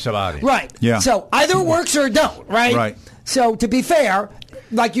talks about it. Right. Yeah. So either it works or it don't, right? Right. So to be fair,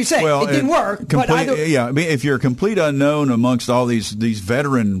 like you say, it didn't work. But yeah, I mean, if you're a complete unknown amongst all these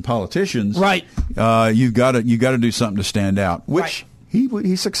veteran politicians, right, you got to do something to stand out, which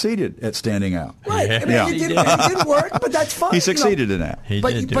he succeted at standing out. Right. Yeah. I mean, it didn't work, but that's fine. He succeeded in that.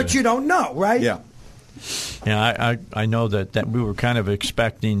 But you don't know, right? Yeah. Yeah, I know that we were kind of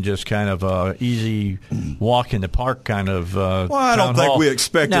expecting just kind of a easy walk in the park kind of. Well, I don't think we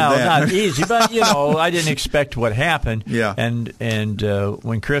expected that. No, not easy, but I didn't expect what happened. Yeah. And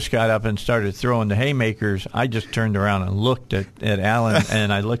when Chris got up and started throwing the haymakers, I just turned around and looked at Alan,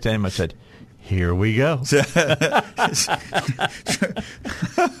 and I looked at him and said, "Here we go."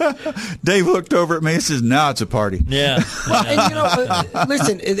 Dave looked over at me and says, "Now it's a party." Yeah. Well, and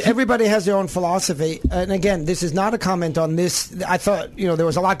listen, everybody has their own philosophy. And again, this is not a comment on this. I thought, there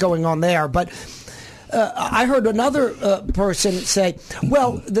was a lot going on there. But I heard another person say,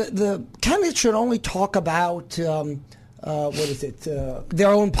 well, the candidates should only talk about, their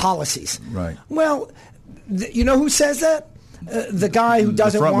own policies. Right. Well, you know who says that? The guy who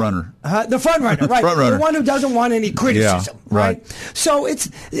doesn't want runner. The front runner, right? The one who doesn't want any criticism, right? So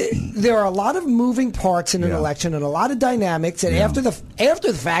there are a lot of moving parts in an election and a lot of dynamics, and after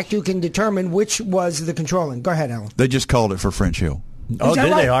the fact, you can determine which was the controlling. Go ahead, Alan. They just called it for French Hill. Oh,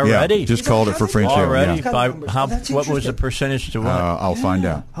 did they already? Yeah, just called it for French Hill. Already? Yeah. What was the percentage to what? I'll find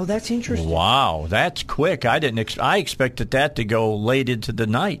out. Oh, that's interesting. Wow, that's quick. I didn't. I expected that to go late into the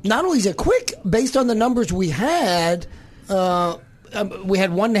night. Not only is it quick, based on the numbers we had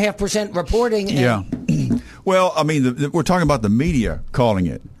 1.5% reporting. And Well, I mean, we're talking about the media calling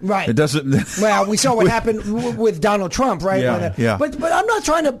it. Right. It doesn't. Well, we saw what happened with Donald Trump, right? Yeah. But I'm not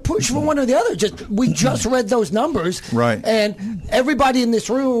trying to push for one or the other. We just read those numbers. Right. And everybody in this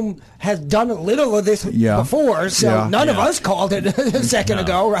room has done a little of this before, so none of us called it a second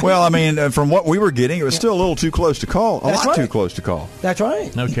ago, right? Well, I mean, from what we were getting, it was still a little too close to call. Too close to call. That's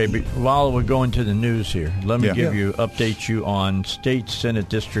right. Okay, but while we're going to the news here, let me update you on State Senate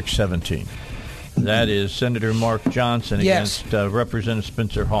District 17. That is Senator Mark Johnson against Representative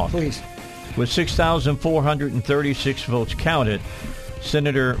Spencer Hawkins. Please. With 6,436 votes counted,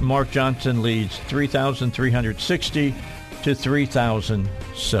 Senator Mark Johnson leads 3,360 to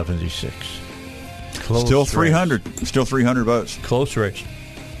 3,076. Still 300. Still 300 votes. Close race.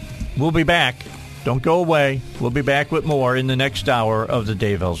 We'll be back. Don't go away. We'll be back with more in the next hour of the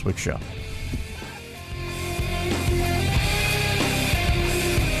Dave Elswick Show.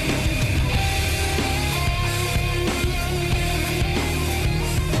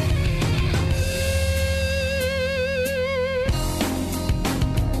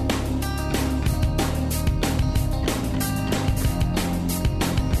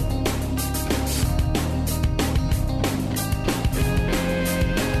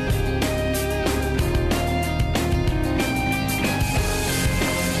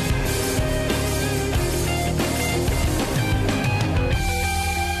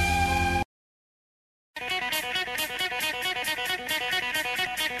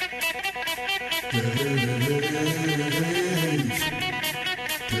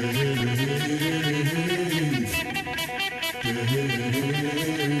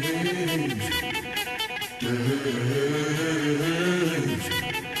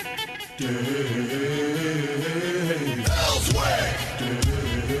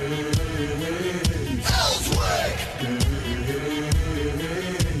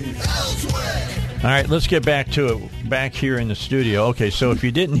 All right, let's get back to it, back here in the studio. Okay, so if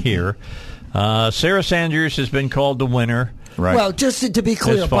you didn't hear, Sarah Sanders has been called the winner. Right. Well, just to be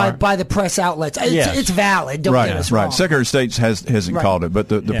clear, by the press outlets. It's valid. Don't get us wrong. Right. Secretary of State hasn't called it, but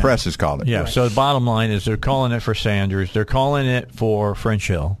the press has called it. Yeah, so the bottom line is they're calling it for Sanders. They're calling it for French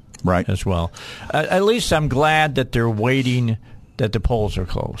Hill as well. At least I'm glad that they're waiting that the polls are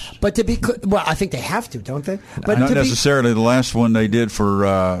closed. But to be well, I think they have to, don't they? But not necessarily. The last one they did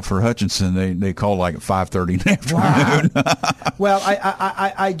for Hutchinson, they called like at 5:30 in the afternoon. Wow. Well,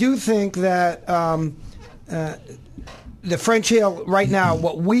 I do think that the French Hill right now,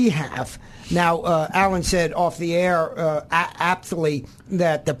 what we have now, Alan said off the air aptly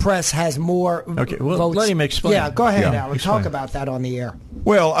that the press has more votes. Let him explain. Yeah, go ahead, Yeah. Alan. Talk about that on the air.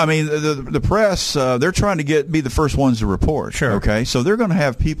 Well, I mean, the press, they're trying to be the first ones to report. Sure. Okay, so they're going to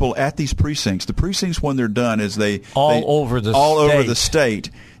have people at these precincts. The precincts, when they're done, is over the state.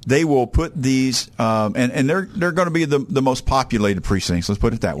 They will put these, and they're going to be the most populated precincts. Let's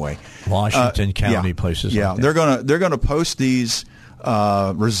put it that way. Washington County, places. Yeah, like that. they're going to post these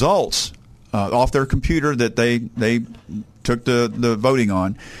results off their computer that they took the voting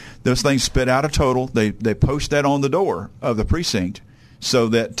on. Those things spit out a total. They post that on the door of the precinct so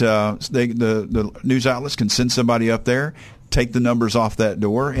that the news outlets can send somebody up there, take the numbers off that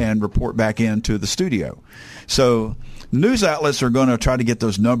door, and report back into the studio. So news outlets are going to try to get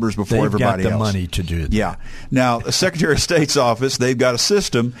those numbers before everybody else. They've got the money to do that. Yeah. Now, the Secretary of State's office, they've got a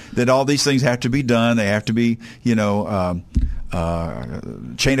system that all these things have to be done. They have to be, chain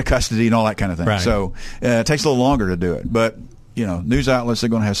of custody and all that kind of thing. Right. So it takes a little longer to do it. But, news outlets are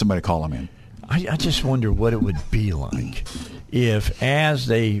going to have somebody call them in. I just wonder what it would be like if, as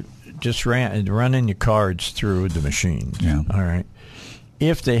they just running your cards through the machines, all right,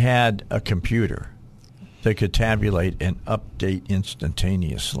 if they had a computer that could tabulate and update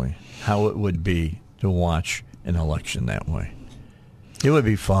instantaneously, how it would be to watch an election that way. It would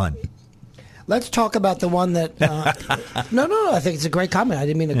be fun. Let's talk about the one that. No. I think it's a great comment. I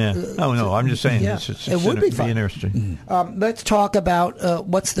didn't mean to. No. I'm just saying. Yeah. It would be fun. Interesting. Let's talk about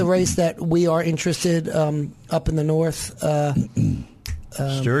what's the race that we are interested up in the north.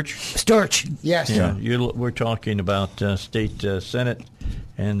 Sturch. Yes. Yeah. We're talking about state senate,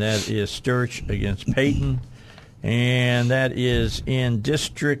 and that is Sturch against Payton, and that is in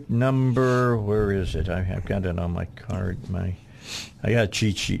district number. Where is it? I've got it on my card. I got a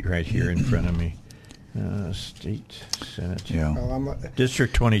cheat sheet right here in front of me. State Senate. Yeah.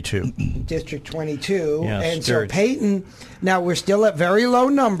 District 22. District 22. Yeah, and Sturge. so Payton, now we're still at very low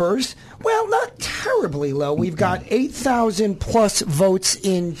numbers. Well, not terribly low. We've got 8,000 plus votes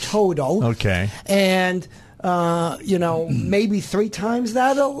in total. Okay. And, maybe 3 times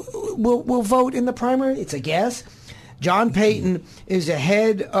that will vote in the primary. It's a guess. John Payton is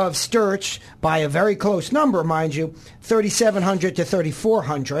ahead of Sturch by a very close number, mind you, 3,700 to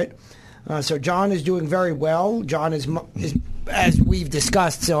 3,400. So John is doing very well. John is as we've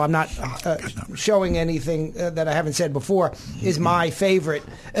discussed, so I'm not showing anything that I haven't said before, is my favorite,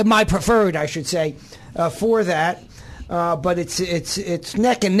 my preferred, I should say, for that. But it's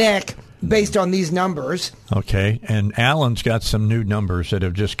neck and neck based on these numbers. Okay, and Alan's got some new numbers that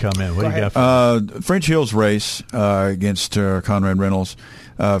have just come in. What do you got? French Hill's race against Conrad Reynolds.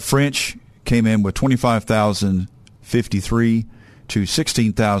 French came in with 25,053 to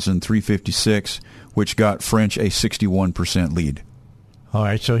 16,356, which got French a 61% lead. All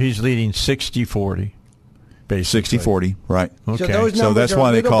right, so he's leading 60-40. 60-40, right. Okay. So that's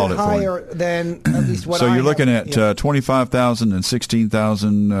why they called it higher than at least what So I you're looking have. at 25,000 and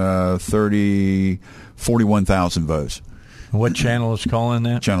 16,000, 41,000 votes. What channel is calling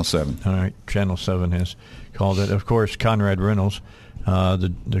that? Channel 7. All right, Channel 7 has called it. Of course, Conrad Reynolds,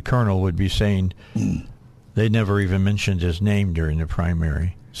 the colonel, would be saying they never even mentioned his name during the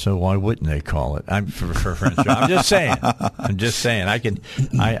primary. So why wouldn't they call it? I'm for French. I'm just saying.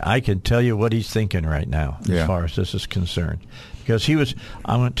 I can tell you what he's thinking right now as far as this is concerned, because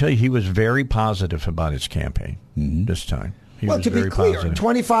I want to tell you, he was very positive about his campaign this time. Well, to be clear, positive.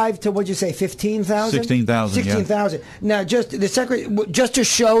 25 to, what'd you say, 15,000? 16,000, 16,000. Now, just to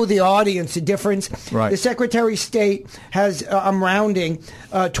show the audience the difference, right. The Secretary of State has, I'm rounding,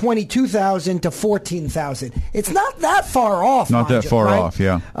 22,000 to 14,000. It's not that far off. Not that far right? off,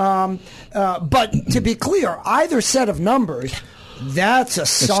 yeah. But to be clear, either set of numbers, that's a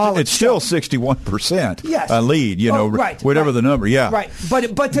solid. It's still 61% yes. Lead, right, whatever right. the number, yeah. Right,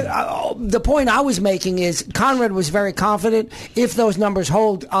 but the point I was making is Conrad was very confident. If those numbers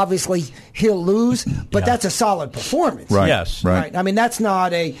hold, obviously he'll lose, but that's a solid performance. Right. Yes. Right. I mean, that's not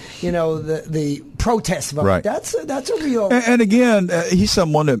the protest vote. Right. That's a real. And again, he's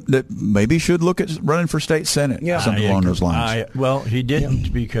someone that maybe should look at running for state senate, something along those lines. Well, he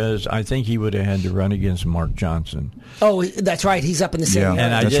didn't because I think he would have had to run against Mark Johnson. Oh, that's right. He's up in the city. Yeah.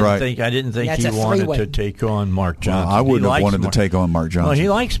 And I didn't think That's he a wanted three-way. to take on Mark Johnson. Well, I wouldn't have wanted to take on Mark Johnson. Well, he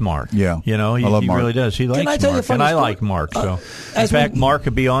likes Mark. Yeah. He I love Mark. really does. He likes I tell you a Mark, funny and I story? like Mark. So, in fact, Mark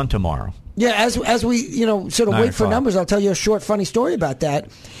could be on tomorrow. Yeah, as we sort of wait for numbers, I'll tell you a short funny story about that.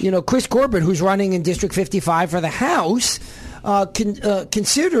 Chris Corbett, who's running in District 55 for the House,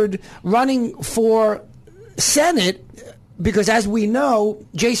 considered running for Senate because, as we know,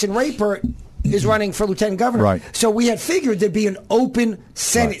 Jason Rapert is running for lieutenant governor. Right. So we had figured there'd be an open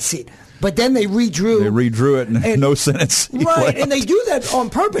Senate seat. But then they redrew. It, and no Senate seat. Right, left. and they do that on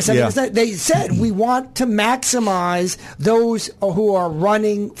purpose. I mean, they said we want to maximize those who are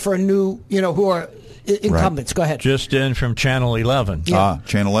running for new, who are incumbents. Right. Go ahead. Just in from Channel 11. Yeah.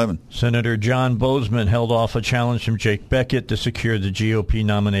 Channel 11. Senator John Bozeman held off a challenge from Jake Beckett to secure the GOP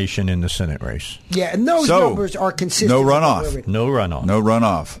nomination in the Senate race. Yeah, and those numbers are consistent. No runoff. No runoff. No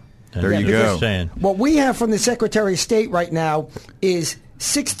runoff. There you go. What we have from the Secretary of State right now is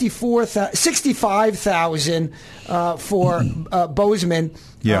 65,000 for Bozeman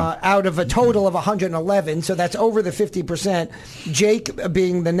out of a total of 111, so that's over the 50%. Jake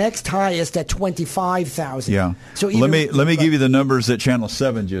being the next highest at 25,000. Yeah. So let me give you the numbers that Channel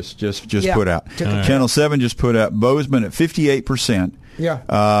 7 just put out. Channel 7 just put out Bozeman at 58%.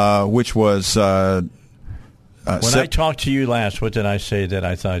 Yeah. Which was when I talked to you last, what did I say that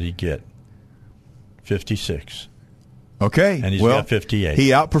I thought he'd get? 56. Okay, and he's got 58. He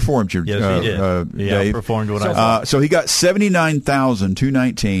outperformed you. Yes, he did. He Dave. outperformed what I thought. So he got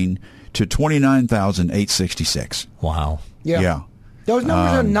 79,219 to 29,866. Wow. Yeah. Those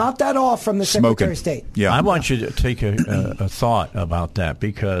numbers are not that off from the Secretary of State. Yeah. I want you to take a thought about that,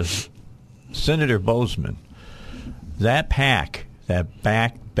 because Senator Bozeman, that PAC, that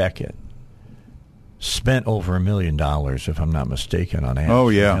backed Beckett, spent over $1 million, if I'm not mistaken, on ads. Oh,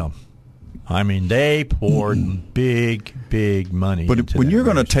 yeah. For him. I mean, they poured big money. But when you're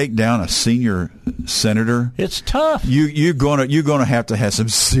going to take down a senior senator, it's tough. You're going to have some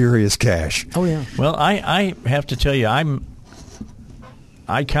serious cash. Oh yeah. Well, I have to tell you, I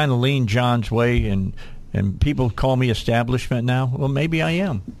kind of lean John's way, and people call me establishment now. Well, maybe I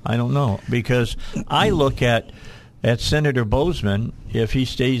am. I don't know, because I look at Senator Bozeman, if he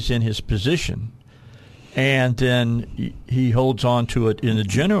stays in his position, and then he holds on to it in the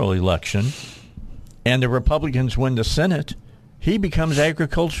general election, and the Republicans win the Senate, he becomes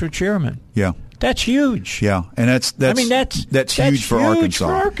agriculture chairman. Yeah. That's huge. Yeah, and that's huge for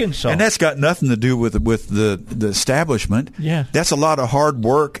Arkansas. And that's got nothing to do with the establishment. Yeah. That's a lot of hard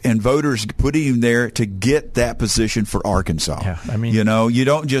work and voters putting him there to get that position for Arkansas. Yeah, I mean, you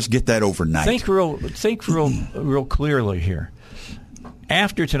don't just get that overnight. Think real clearly here.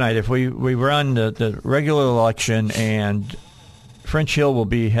 After tonight, if we run the regular election, and French Hill will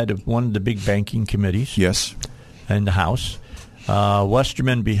be head of one of the big banking committees. Yes. In the House.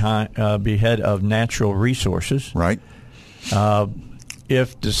 Westerman be head of natural resources. Right.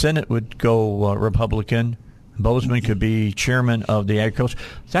 If the Senate would go Republican, Bozeman could be chairman of the agriculture.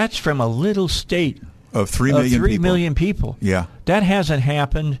 That's from a little state of 3 million people. Yeah. That hasn't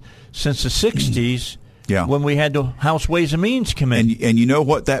happened since the 60s. Yeah. When we had the House Ways and Means Committee. And you know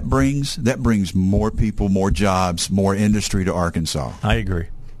what that brings? That brings more people, more jobs, more industry to Arkansas. I agree.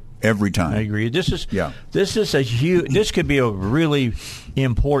 Every time. I agree. This is a huge. This could be a really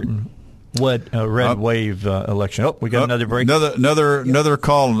important red wave election. Oh, we got another break. Another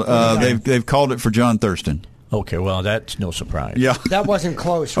call. They've called it for John Thurston. Okay, well, that's no surprise. Yeah, that wasn't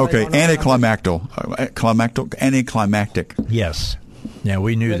close. Right? Okay, anticlimactic. Yes. Yeah,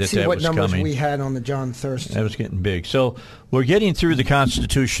 we knew that was coming. Let's see what numbers we had on the John Thurston. That was getting big. So we're getting through the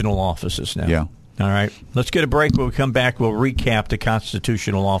constitutional offices now. Yeah. All right. Let's get a break. When we come back, we'll recap the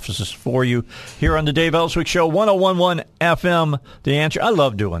constitutional offices for you here on the Dave Elswick Show, 101.1 FM. The Answer. I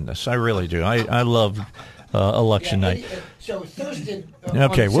love doing this. I really do. I love election night. So Thurston.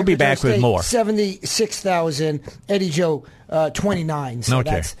 Okay, we'll be back with more. 76,000. Eddie Joe, 29. So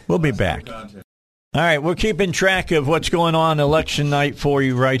okay, we'll be back. All right, we're keeping track of what's going on election night for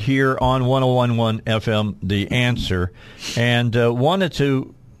you right here on 101.1 FM, The Answer. And wanted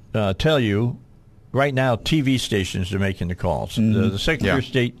to tell you, right now, TV stations are making the calls. The Secretary of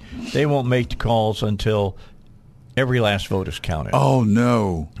State, they won't make the calls until every last vote is counted. Oh,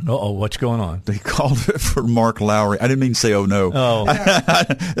 no. Uh-oh, what's going on? They called it for Mark Lowry. I didn't mean to say, oh, no. Oh.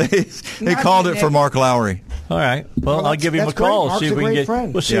 they called it for Mark Lowry. All right. Well, I'll give him a call. Mark's see if we can get.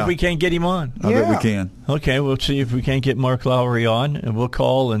 friend. We'll see if we can't get him on. I bet we can. Okay, we'll see if we can't get Mark Lowry on, and we'll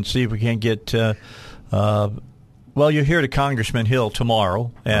call and see if we can't get. Well, you'll hear to Congressman Hill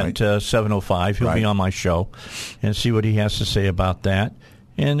tomorrow at 7:05. He'll be on my show, and see what he has to say about that.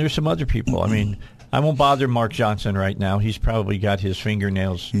 And there's some other people. I mean, I won't bother Mark Johnson right now. He's probably got his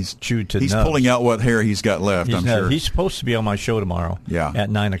fingernails chewed to He's nubs. Pulling out what hair he's got left, I'm sure. He's supposed to be on my show tomorrow at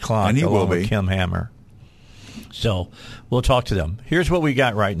 9 o'clock. And he will be. With Kim Hammer. So we'll talk to them. Here's what we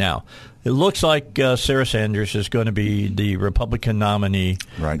got right now. It looks like Sarah Sanders is going to be the Republican nominee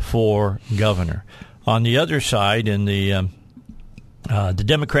for governor. On the other side, in the The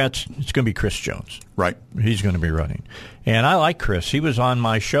Democrats, it's going to be Chris Jones. Right. He's going to be running. And I like Chris. He was on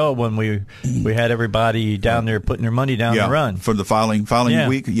my show when we had everybody down there putting their money down the run. For the filing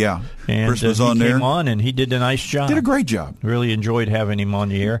week. Yeah. And Chris was on he there. came on, and he did a nice job. Did a great job. Really enjoyed having him on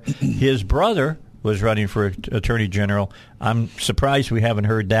the air. His brother was running for Attorney General. I'm surprised we haven't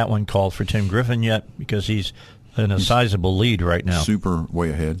heard that one called for Tim Griffin yet, because he's in a sizable lead right now. Super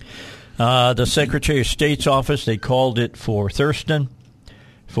way ahead. The Secretary of State's office, they called it for Thurston.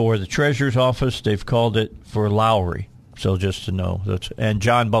 For the Treasurer's office, they've called it for Lowry. So just to know. And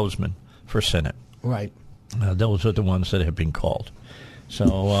John Bozeman for Senate. Right. Those are the ones that have been called.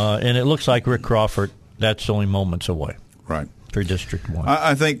 So, and it looks like Rick Crawford, that's only moments away. Right. For District 1.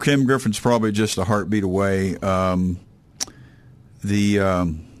 I think Tim Griffin's probably just a heartbeat away. That's the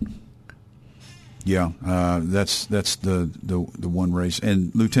one race.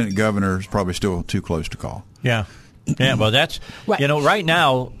 And Lieutenant Governor is probably still too close to call. Yeah. Yeah, well, that's right. Right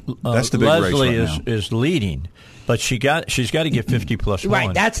now. That's the big Leslie race right is leading, but she's got to get 50 plus 1.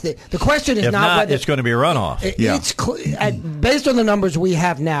 Right. That's the question is if not whether it's going to be a runoff. It's based on the numbers we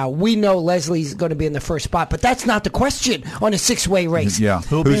have now. We know Leslie's going to be in the first spot, but that's not the question on a 6-way race. Yeah,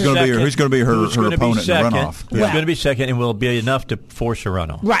 who's going to be her opponent in the runoff? Who's going to be second and will be enough to force a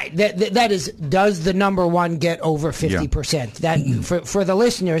runoff? Right. That is, does the number one get over 50%? That for the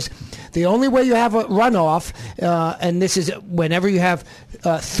listeners, the only way you have a runoff, and this is whenever you have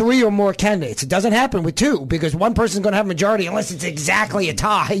 3 or more candidates. It doesn't happen with 2 because one person's going to have a majority unless it's exactly a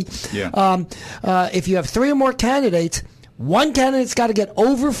tie. Yeah. If you have 3 or more candidates, one candidate's got to get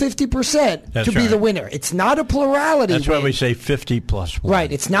over 50% to be the winner. It's not a plurality. That's why we say 50 plus 1.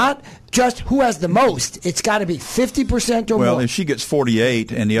 Right. It's not just who has the most. It's got to be 50% or more. Well, if she gets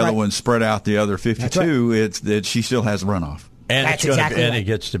 48 and the other one's spread out the other 52, it's that she still has a runoff. And it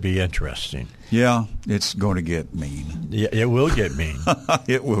gets to be interesting. Yeah, it's going to get mean. Yeah, it will get mean.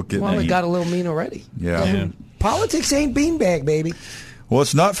 It will get mean. Well, it got a little mean already. Yeah. Politics ain't beanbag, baby. Well,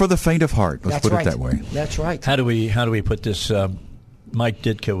 it's not for the faint of heart. Let's put it that way. That's right. How do we put this? Mike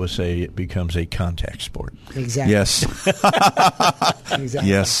Ditka would say it becomes a contact sport. Exactly. Yes. Exactly.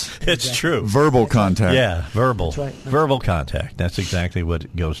 Yes. It's true. Verbal contact. Yeah, verbal. That's right. Verbal contact. That's exactly what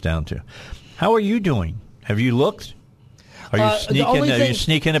it goes down to. How are you doing? Have you looked? Are you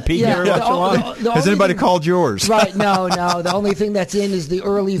sneaking a peek here? Has anybody called yours? Right. No. The only thing that's in is the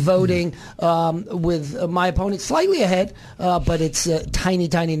early voting with my opponent slightly ahead, but it's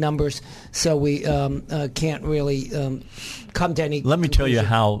tiny numbers, so we can't really come to any. Let me tell you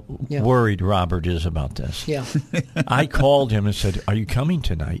how worried Robert is about this. Yeah. I called him and said, "Are you coming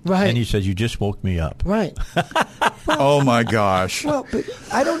tonight?" Right. And he said, "You just woke me up." Right. Oh my gosh. Well, but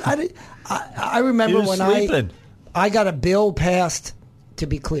I remember when I got a bill passed, to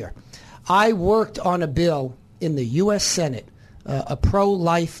be clear. I worked on a bill in the U.S. Senate, a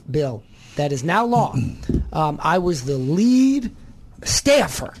pro-life bill that is now law. I was the lead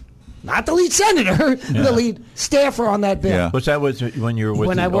staffer, not the lead senator, the lead staffer on that bill. Yeah. Was that when you were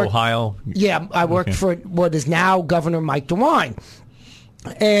with Ohio? Yeah, I worked for what is now Governor Mike DeWine.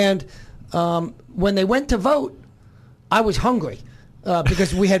 And when they went to vote, I was hungry.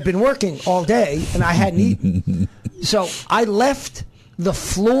 Because we had been working all day and I hadn't eaten. So I left the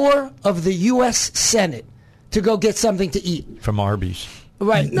floor of the U.S. Senate to go get something to eat. From Arby's.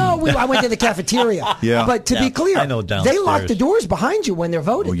 Right. No, I went to the cafeteria. Yeah. But to be clear, I know downstairs. they lock the doors behind you when they're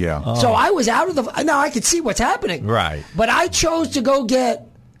voting. Oh, yeah. So I was out of the... Now I could see what's happening. Right. But I chose to go get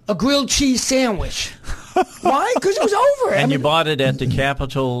a grilled cheese sandwich. Why? Because it was over. And you bought it at the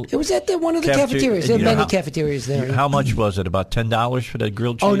Capitol. It was at one of the cafeterias. There are many cafeterias there. How much was it? About $10 for that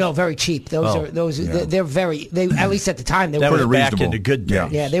grilled cheese? Oh no, very cheap. They're very. At least at the time they were. That was back reasonable. in the good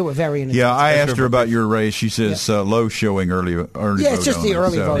days. Yeah, they were very. Yeah, I asked her about your race. She says low showing early. Yeah, it's just the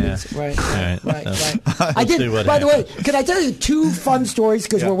early voting. Right. I did. By the way, can I tell you 2 fun stories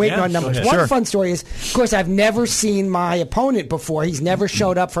because we're waiting on numbers. One fun story is, of course, I've never seen my opponent before. He's never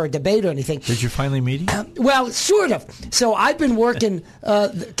showed up for a debate or anything. Did you finally meet him? Well, sort of. So I've been working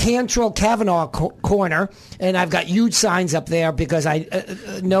the Cantrell-Kavanaugh corner, and I've got huge signs up there because I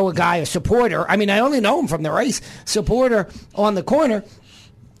know a guy, a supporter. I mean, I only know him from the race. Supporter on the corner.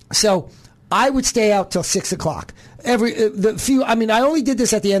 So I would stay out till 6 o'clock. I only did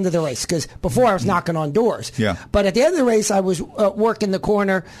this at the end of the race because before I was knocking on doors. Yeah. But at the end of the race, I was working the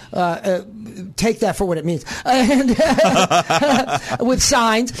corner. Take that for what it means. And with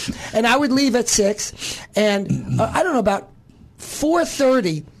signs, and I would leave at 6. And I don't know, about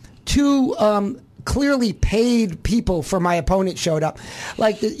 4:30, clearly paid people for my opponent showed up.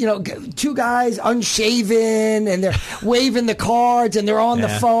 Like, two guys unshaven, and they're waving the cards, and they're on the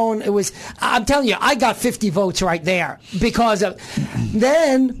phone. I'm telling you, I got 50 votes right there because of.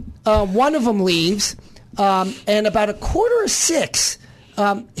 Then one of them leaves, and about 5:45.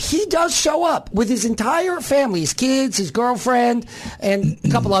 He does show up with his entire family, his kids, his girlfriend, and a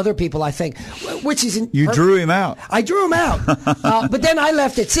couple other people, I think. Which is you drew him out. I drew him out, but then I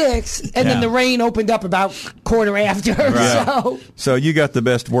left at 6, and then the rain opened up about quarter after. Right. So you got the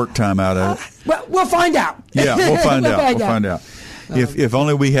best work time out of it. Well, we'll find out. Yeah, we'll find out. If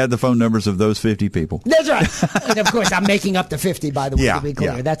only we had the phone numbers of those 50 people. That's right. And, of course, I'm making up the 50, by the way, to be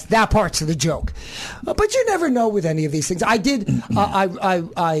clear. Yeah. That part's of the joke. But you never know with any of these things. I did.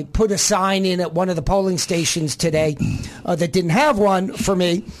 I put a sign in at one of the polling stations today that didn't have one for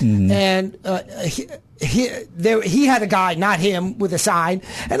me. And he had a guy, not him, with a sign.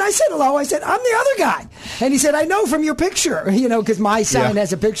 And I said hello. I said, I'm the other guy. And he said, I know from your picture, because my sign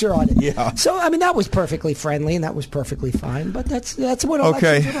has a picture on it. Yeah. So, that was perfectly friendly, and that was perfectly fine. But that's what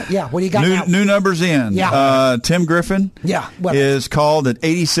elections are about. Yeah, what do you got now? New numbers in. Yeah. Tim Griffin is called at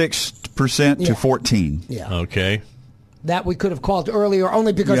 86% to 14. Yeah. Okay. That we could have called earlier,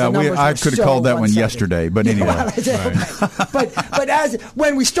 only because the numbers I were could have so called that one one-sided. yesterday, but anyway. But as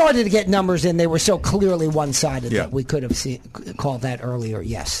when we started to get numbers in, they were so clearly one-sided that we could have called that earlier.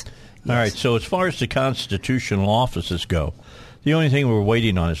 Yes. All right. So as far as the constitutional offices go, the only thing we're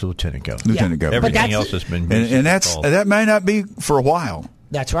waiting on is Lieutenant Governor. Lieutenant Governor. Everything else has been and that may not be for a while.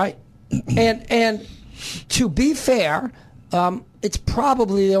 That's right. And to be fair. It's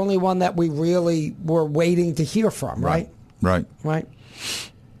probably the only one that we really were waiting to hear from, right? Right. Okay,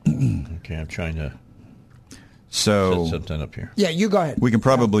 I'm trying to set something up here. Yeah, you go ahead. We can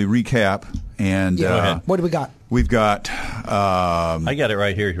probably recap. And go ahead. What do we got? We've got... I got it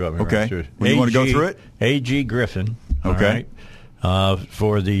right here. Okay. You want to go through it? A.G. Griffin. Okay. All right.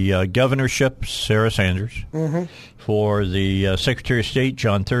 For the governorship, Sarah Sanders. Mm-hmm. For the Secretary of State,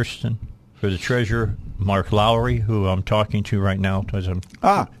 John Thurston. For the Treasurer, Mark Lowry, who I'm talking to right now as I'm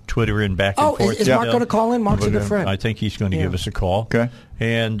Twittering back and forth. Is Mark going to call in? Mark's a good friend. I think he's going to give us a call. Okay.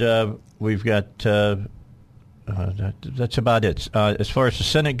 And we've got that's about it. As far as the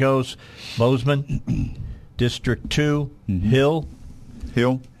Senate goes, Bozeman, District 2, Hill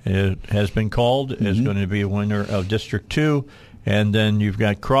has been called, is going to be a winner of District 2. And then you've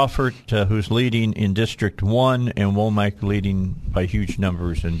got Crawford, who's leading in District 1, and Womack leading by huge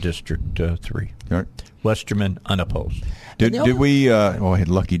numbers in District 3. All right. Westerman unopposed. Did we? I had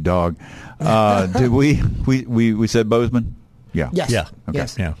lucky dog. Did we said Bozeman? Yeah. Yes. Yeah. Okay.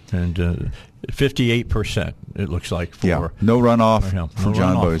 Yes. Yeah. And 58%. It looks like for no runoff from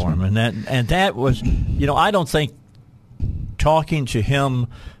John Bozeman. And that was I don't think talking to him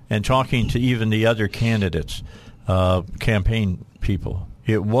and talking to even the other candidates. Campaign people.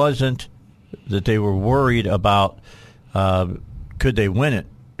 It wasn't that they were worried about could they win it.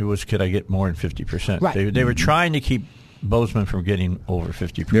 It was could I get more than 50%. Right. They were trying to keep Bozeman from getting over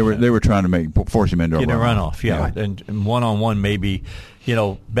 50%. They were trying to force him into a runoff. Yeah. Right. And one-on-one maybe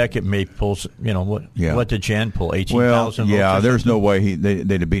Beckett may pull what did Jan pull 18,000 votes? Yeah, there's no way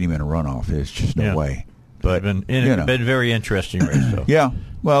they'd have beat him in a runoff. There's just no way. But it's been very interesting race though. Yeah.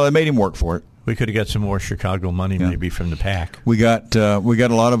 Well, it made him work for it. We could have got some more Chicago money maybe from the PAC. We got a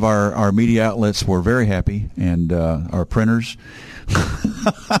lot of our media outlets were very happy, and our printers.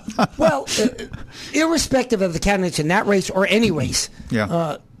 Well, irrespective of the candidates in that race or any race,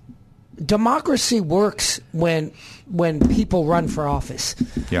 democracy works when people run for office.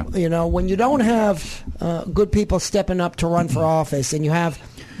 Yeah. When you don't have good people stepping up to run for office, and you have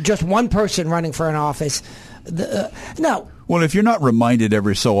just one person running for an office. Well, if you're not reminded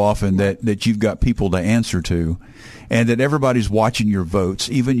every so often that you've got people to answer to, and that everybody's watching your votes,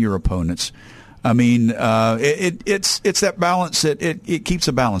 even your opponents, I mean, it's that balance. It keeps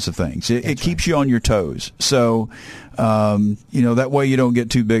a balance of things. It keeps you on your toes. So, that way you don't get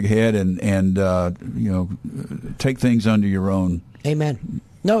too big head and take things under your own. Amen.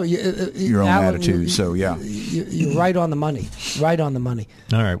 No, your own attitude. So you're right on the money. Right on the money.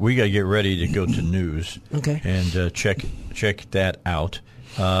 All right, we got to get ready to go to news. Okay. And check that out.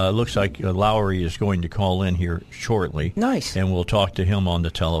 Looks like Lowry is going to call in here shortly. Nice. And we'll talk to him on the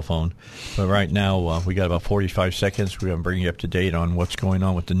telephone. But right now, we got about 45 seconds. We're going to bring you up to date on what's going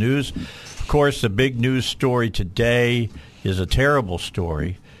on with the news. Of course, the big news story today is a terrible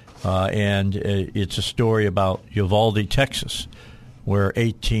story, and it's a story about Uvalde, Texas, where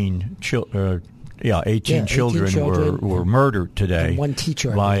 18 children were murdered today. And one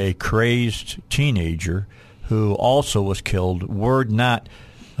teacher by a crazed teenager who also was killed. Word not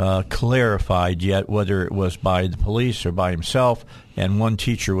clarified yet whether it was by the police or by himself, and one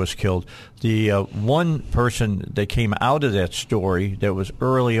teacher was killed. The one person that came out of that story that was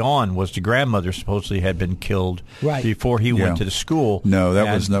early on was the grandmother supposedly had been killed before he went to the school. No,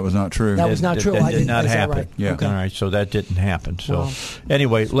 that was not true. That was not true. That did not happen. Right? Yeah. Okay. All right, so that didn't happen. So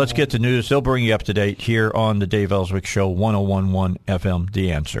anyway, let's get the news. They'll bring you up to date here on the Dave Elswick Show, 101.1 FM,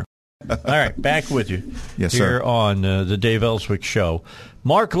 The Answer. All right, back with you yes, here sir. on the Dave Elswick Show.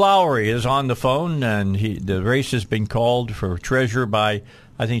 Mark Lowry is on the phone, and the race has been called for treasurer by,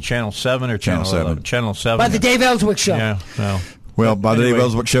 I think, Channel 7 or Channel 7. Channel 7. By the Dave Elswick Show. Yeah. Well, by the Dave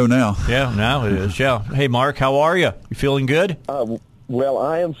Elswick Show now. Yeah, now it is. Yeah. Hey, Mark, how are you? You feeling good? Well,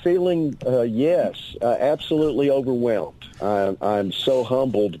 I am feeling, absolutely overwhelmed. I'm so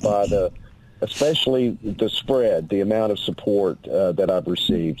humbled by especially the spread, the amount of support that I've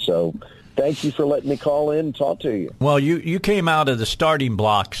received. So thank you for letting me call in and talk to you. Well, you came out of the starting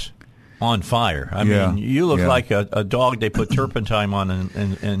blocks on fire. I mean, you look like a dog they put turpentine on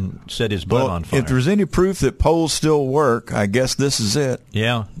and set his butt on fire. If there's any proof that polls still work, I guess this is it.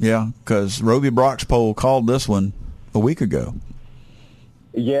 Yeah. Yeah, because Roby Brock's poll called this one a week ago.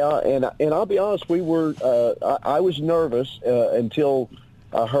 Yeah, and I'll be honest, we were I was nervous until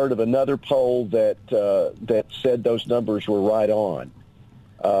I heard of another poll that said those numbers were right on.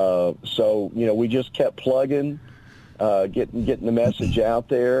 So we just kept plugging, getting the message out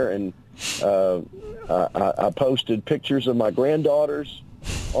there, and I posted pictures of my granddaughters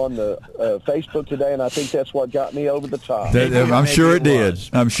on the Facebook today, and I think that's what got me over the top. I'm sure it did.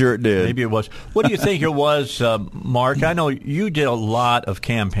 I'm sure it did. Maybe it was. What do you think it was, Mark? I know you did a lot of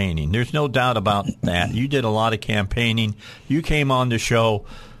campaigning. There's no doubt about that. You did a lot of campaigning. You came on the show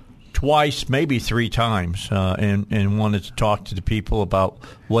twice, maybe three times, and wanted to talk to the people about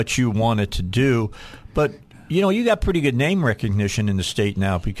what you wanted to do. But you got pretty good name recognition in the state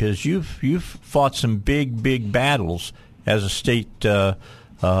now because you've fought some big battles as a state,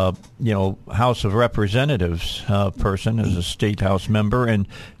 House of Representatives person, as a state House member, and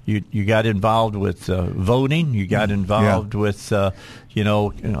you got involved with voting. You got involved with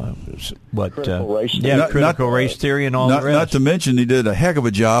critical race critical race theory and all the rest. Not to mention, he did a heck of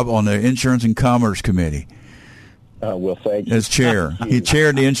a job on the Insurance and Commerce Committee. Well, thank you. As chair. He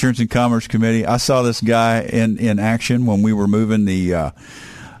chaired the Insurance and Commerce Committee. I saw this guy in action when we were moving the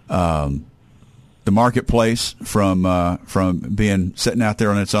marketplace from being sitting out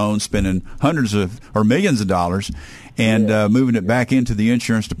there on its own, spending hundreds of or millions of dollars, and moving it back into the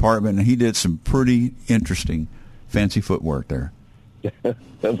insurance department. And he did some pretty interesting, fancy footwork there.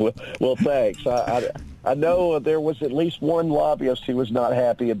 Well, thanks. I know there was at least one lobbyist who was not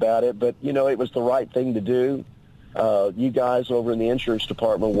happy about it, but it was the right thing to do. You guys over in the insurance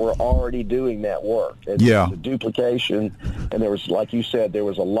department were already doing that work. And There was a duplication, and there was, like you said, there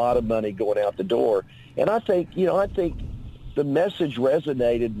was a lot of money going out the door. And I think the message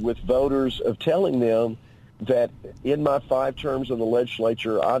resonated with voters of telling them that in my 5 terms in the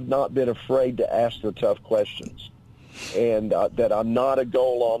legislature, I've not been afraid to ask the tough questions, and that I'm not a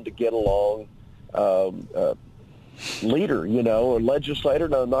go-along to get along leader, or legislator,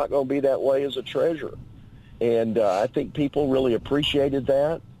 and I'm not going to be that way as a treasurer. And I think people really appreciated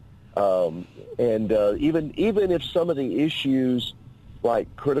that. And even if some of the issues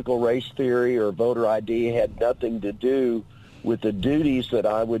like critical race theory or voter ID had nothing to do with the duties that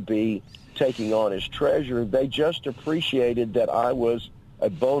I would be taking on as treasurer, they just appreciated that I was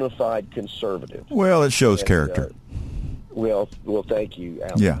a bona fide conservative. Well, it shows character. Well, thank you,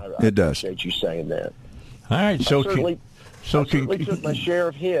 Alan. Yeah, it does. I appreciate you saying that. All right, I certainly took my share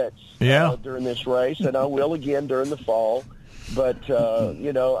of hits during this race, and I will again during the fall. But,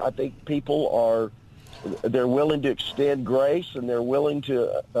 I think people they're willing to extend grace, and they're willing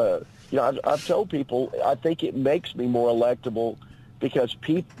to, I've told people I think it makes me more electable because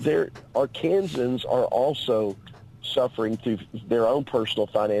Arkansans are also suffering through their own personal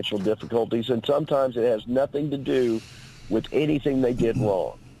financial difficulties, and sometimes it has nothing to do with anything they did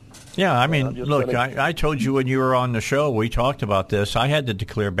wrong. Yeah, I mean, look, I told you when you were on the show, we talked about this. I had to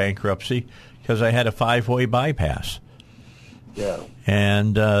declare bankruptcy because I had a 5-way bypass. Yeah.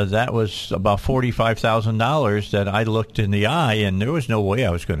 And that was about $45,000 that I looked in the eye, and there was no way I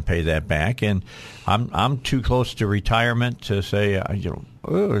was going to pay that back. And I'm too close to retirement to say,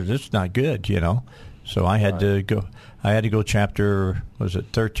 this is not good, So I had to go. I had to go chapter, was it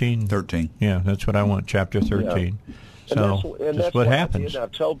 13? 13. Yeah, that's what I want, chapter 13. Yeah. So that's what happens.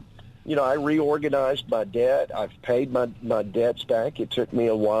 I've told, I reorganized my debt. I've paid my debts back. It took me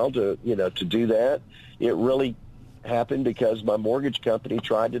a while to do that. It really happened because my mortgage company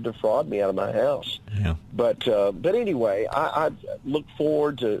tried to defraud me out of my house. Yeah. But anyway, I look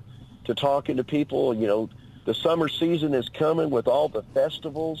forward to talking to people. You know, the summer season is coming with all the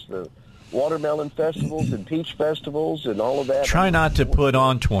festivals, the watermelon festivals and peach festivals and all of that. Try not to put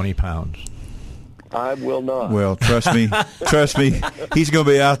on 20 pounds. I will not. Well, trust me, he's going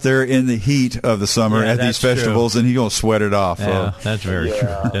to be out there in the heat of the summer at these festivals, and he's going to sweat it off. Yeah, that's very true.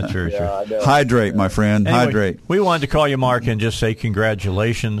 That's very true. Hydrate, my friend. Anyway, hydrate. We wanted to call you, Mark, and just say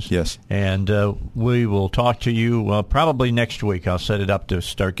congratulations. Yes. And we will talk to you probably next week. I'll set it up to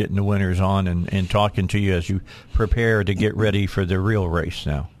start getting the winners on and talking to you as you prepare to get ready for the real race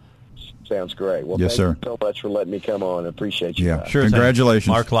now. Sounds great. Well, yes, thank you so much for letting me come on. I appreciate you. Yeah, sure. Congratulations,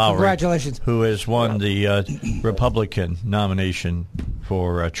 Mark Lowry. Congratulations, who has won the Republican nomination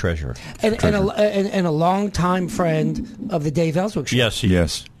for treasurer, and a longtime friend of the Dave Elswick show. Yes,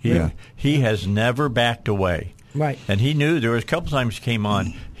 he has never backed away. Right, and he knew there was a couple times he came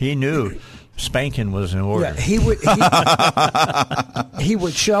on. He knew spanking was in order. Yeah, he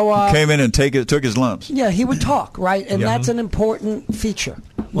would show up. Came in and took his lumps. Yeah, he would talk, right, and that's an important feature.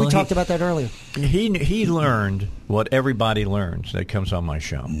 We talked about that earlier. He learned what everybody learns that comes on my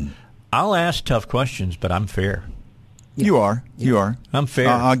show. I'll ask tough questions, but I'm fair. Yeah. You are. I'm fair.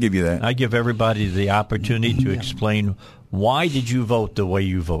 I'll give you that. I give everybody the opportunity to explain why did you vote the way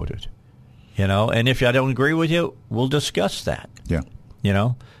you voted. You know, and if I don't agree with you, we'll discuss that. Yeah. You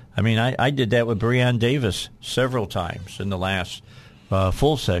know, I mean, I did that with Breanne Davis several times in the last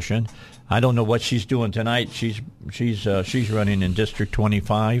full session. I don't know what she's doing tonight. She's running in District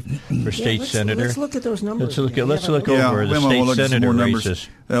 25 for state senator. Let's look at those numbers. Let's look over the state senator races.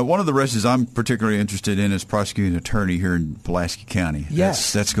 One of the races I'm particularly interested in is prosecuting attorney here in Pulaski County.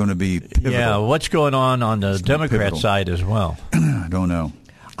 Yes, that's going to be pivotal. Yeah, what's going on the Democrat side as well? I don't know.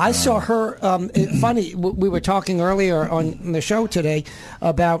 I saw her. Funny, we were talking earlier on the show today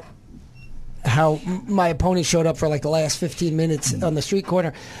about how my opponent showed up for like the last 15 minutes on the street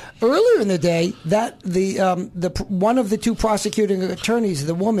corner. Earlier in the day, that the one of the two prosecuting attorneys,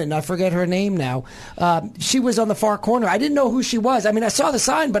 the woman, I forget her name now, she was on the far corner. I didn't know who she was. I mean, I saw the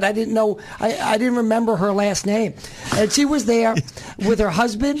sign, but I didn't know. I didn't remember her last name. And she was there with her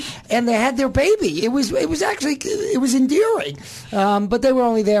husband, and they had their baby. It was endearing. But they were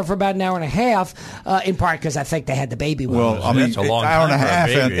only there for about an hour and a half, in part because I think they had the baby with them. Well, I mean, that's a long hour and a time for a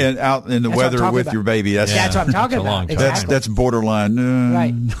half baby. and out in the weather with your baby. That's what I'm talking about. Exactly. That's borderline.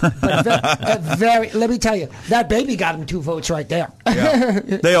 Right. But very. Let me tell you, that baby got him 2 votes right there. Yeah.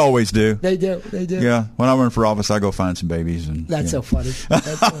 They always do. They do. Yeah. When I run for office, I go find some babies. That's so funny.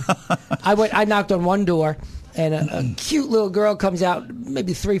 I knocked on one door, and a cute little girl comes out,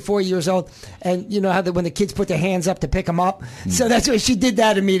 maybe 3-4 years old, and you know how when the kids put their hands up to pick them up, so that's why she did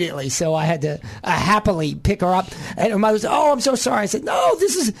that immediately. So I had to happily pick her up, and her mother said, "Oh, I'm so sorry." I said, "No,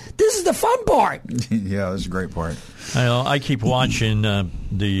 this is the fun part." Yeah, this is a great part. I keep watching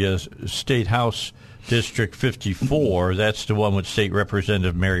the State House District 54. That's the one with State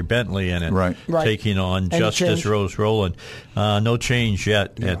Representative Mary Bentley in it, right. Taking on Justice Rose Rowland. No change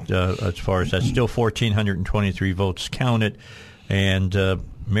yet as far as that. Still 1,423 votes counted, and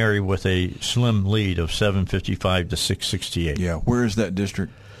Mary with a slim lead of 755 to 668. Yeah, where is that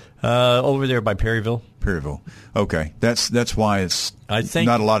district? Over there by Perryville. Okay, that's why it's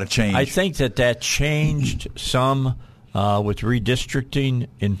not a lot of change. I think that changed some with redistricting.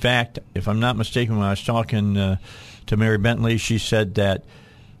 In fact, if I'm not mistaken, when I was talking to Mary Bentley, she said that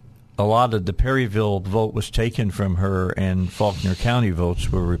a lot of the Perryville vote was taken from her, and Faulkner County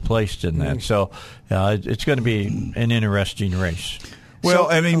votes were replaced in that. So it's going to be an interesting race. Well,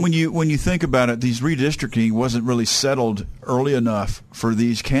 I mean, when you think about it, these redistricting wasn't really settled early enough for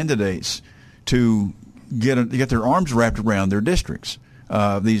these candidates to get their arms wrapped around their districts.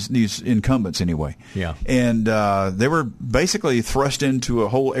 These incumbents, anyway. Yeah. And they were basically thrust into a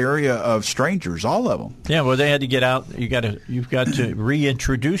whole area of strangers, all of them. Yeah. Well, they had to get out. You've got to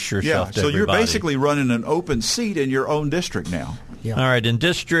reintroduce yourself. Yeah. So you're basically running an open seat in your own district now. Yeah. All right. In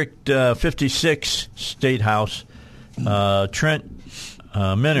District 56, State House, Trent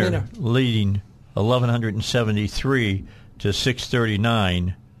Minner leading 1,173 to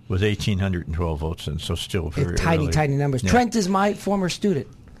 639 with 1,812 votes, and so still very tiny numbers. Yeah. Trent is my former student.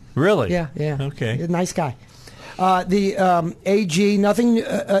 Really? Yeah. Okay. He's a nice guy. The AG,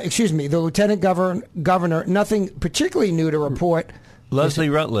 the Lieutenant Governor, nothing particularly new to report. Leslie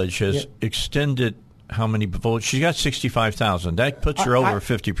Rutledge has extended how many votes. She's got 65,000. That puts her over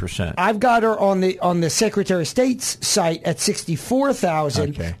 50%. I've got her on the Secretary of State's site at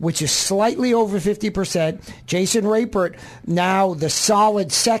 64,000, which is slightly over 50%. Jason Rapert now the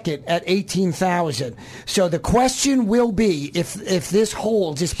solid second at 18,000. So the question will be, if this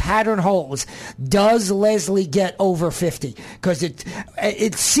holds, this pattern holds, does Leslie get over 50? Because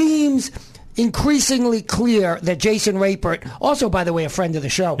it seems increasingly clear that Jason Rapert, also, by the way, a friend of the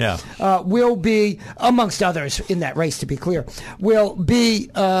show, will be, amongst others in that race, to be clear, will be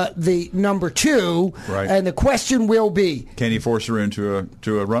the number 2. Right. And the question will be, can he force her into a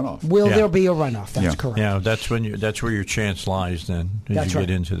runoff? Will there be a runoff? That's correct. Yeah, that's where your chance lies then, as you get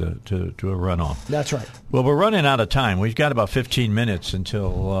into to a runoff. That's right. Well, we're running out of time. We've got about 15 minutes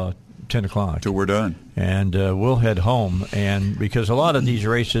until 10 o'clock. Till we're done. And we'll head home. And because a lot of these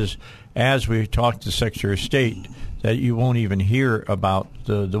races, as we talked to the Secretary of State, that you won't even hear about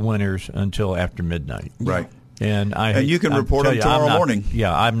the winners until after midnight. Right. And you can report them tomorrow morning.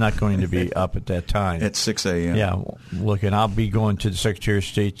 Yeah, I'm not going to be up at that time. At 6 a.m. Yeah, look, and I'll be going to the Secretary of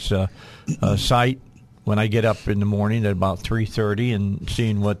State's site when I get up in the morning at about 3:30 and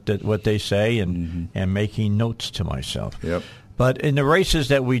seeing what they say and making notes to myself. Yep. But in the races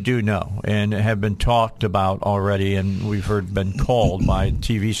that we do know and have been talked about already, and we've been called by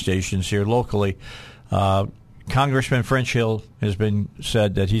TV stations here locally, Congressman French Hill has been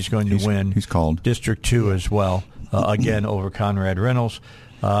said that he's going to win. He's called District 2 as well, again over Conrad Reynolds.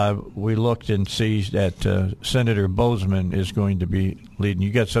 We looked and see that Senator Bozeman is going to be leading.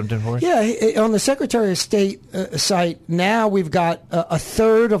 You got something for us? Yeah, on the Secretary of State site, now we've got a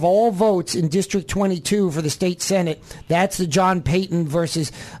third of all votes in District 22 for the state Senate. That's the John Payton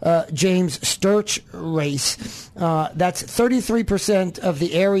versus James Sturch race. That's 33% of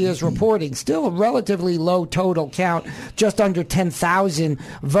the area's reporting. Still a relatively low total count, just under 10,000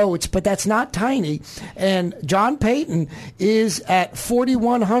 votes, but that's not tiny. And John Payton is at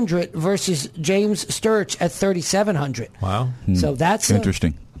 4,100 versus James Sturch at 3,700. Wow. So that's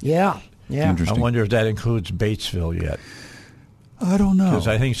interesting. Yeah. I wonder if that includes Batesville yet. I don't know. Because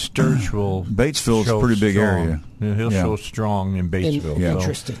I think Sturch will. Batesville's a pretty big area. He'll show strong in Batesville.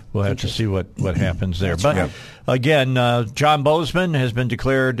 Interesting. We'll have to see what happens there. But again, John Bozeman has been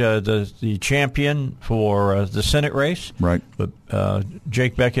declared the champion for the Senate race. Right. But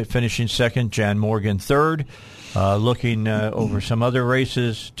Jake Beckett finishing second, Jan Morgan third. Looking over some other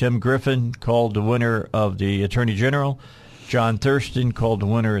races, Tim Griffin called the winner of the Attorney General. John Thurston called the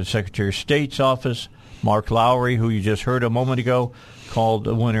winner of the Secretary of State's office. Mark Lowry, who you just heard a moment ago, called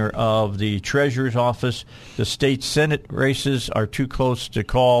the winner of the Treasurer's office. The state Senate races are too close to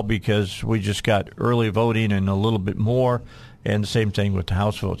call because we just got early voting and a little bit more, and the same thing with the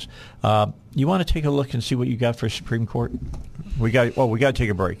House votes. You want to take a look and see what you got for Supreme Court? We got to take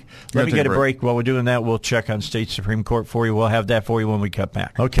a break. Let me get a break. While we're doing that, we'll check on state Supreme Court for you. We'll have that for you when we cut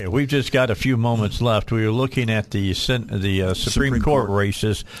back. Okay, we've just got a few moments left. We were looking at the Supreme Court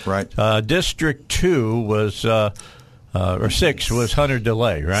races. Right. District 2 was, or 6 was Hunter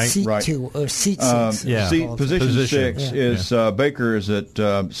DeLay, right? Seat right. 2 or Seat 6. Position 6 is Baker is at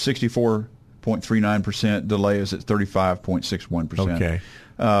 64.39%. DeLay is at 35.61%. Okay.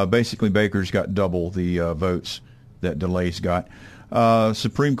 Basically, Baker's got double the votes that DeLay's got.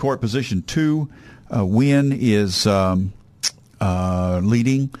 Supreme Court position 2, Wynn is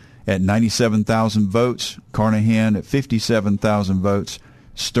leading at 97,000 votes. Carnahan at 57,000 votes.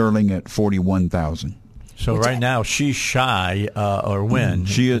 Sterling at 41,000. So right now she's shy, or Wynn.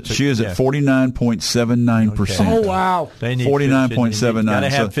 She is at 49.79%. Okay. Oh wow! They need 49.79. Got to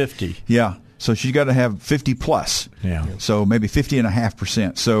have 50. Yeah. So she's got to have 50 plus. Yeah. So maybe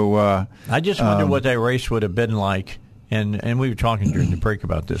 50.5%. So I just wonder what that race would have been like, and we were talking during the break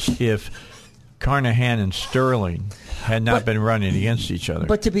about this, if Carnahan and Sterling had not been running against each other.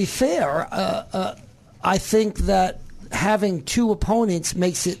 But to be fair, I think that having two opponents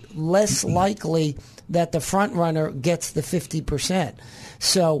makes it less likely that the front runner gets the 50%.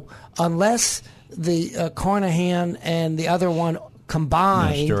 So unless the Carnahan and the other one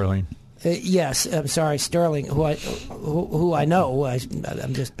combined, Sterling. Yes, I'm sorry, Sterling, who I know.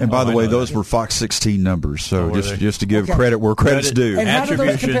 I'm just. And by the way, those were Fox 16 numbers. So just to give credit where credit's due. And how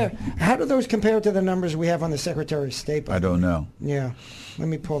do those compare to the numbers we have on the Secretary of State? I don't know. Yeah, let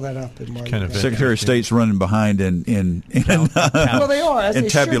me pull that up. Secretary of State's running behind in well, they are as in they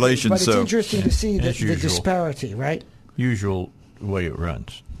tabulation. But it's interesting to see the disparity, right? Usual way it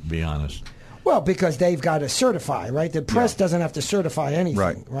runs. To be honest. Well, because they've got to certify, right? The press doesn't have to certify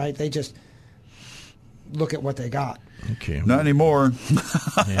anything, right? They just look at what they got. Okay. Not anymore.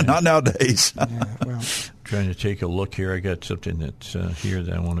 Not nowadays. Yeah, well. Trying to take a look here. I got something that's here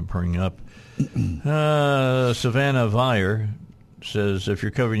that I want to bring up. Savannah Vire says, if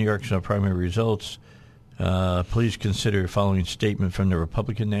you're covering New York's primary results, please consider the following statement from the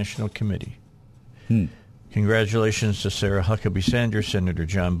Republican National Committee. Congratulations to Sarah Huckabee Sanders, Senator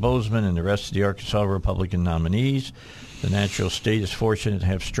John Boozman, and the rest of the Arkansas Republican nominees. The natural state is fortunate to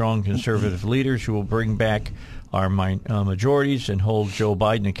have strong conservative leaders who will bring back our majorities and hold Joe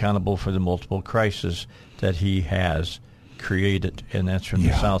Biden accountable for the multiple crises that he has created. And that's from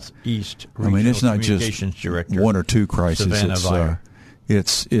the Southeast Regional it's not Communications just Director, one or two crises. Savannah Vire.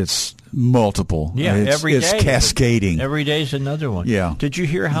 It's multiple. Yeah, every day. It's cascading. Every day is another one. Yeah. Did you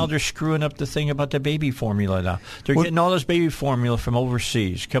hear how they're screwing up the thing about the baby formula now? They're getting all this baby formula from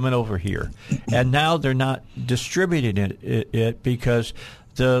overseas, coming over here. And now they're not distributing it because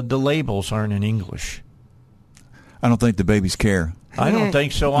the labels aren't in English. I don't think the babies care. I don't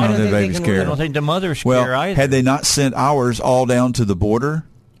think so I either. don't think the babies care. I don't think the mothers Well, care either. had they not sent ours all down to the border?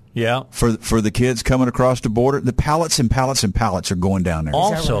 Yeah. For the kids coming across the border, the pallets and pallets and pallets are going down there.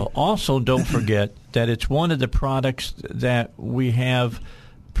 Also, don't forget that it's one of the products that we have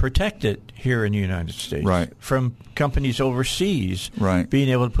protected here in the United States from companies overseas being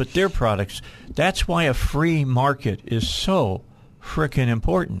able to put their products. That's why a free market is so frickin'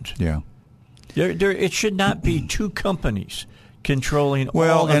 important. Yeah. It should not be two companies controlling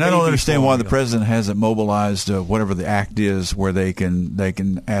all the and I don't baby understand why the formula. president hasn't mobilized whatever the act is where they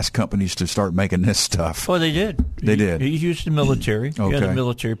can ask companies to start making this stuff. Well, they did. They did. He used the military. He had the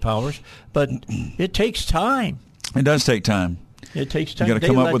military powers. But it takes time. It does take time. It takes time. You got to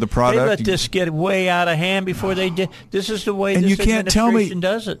come up with a product. They let this get way out of hand before they did. This is the way this administration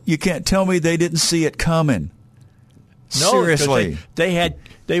does it. You can't tell me they didn't see it coming. No, seriously.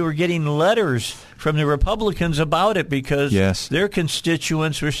 They were getting letters from the Republicans about it because their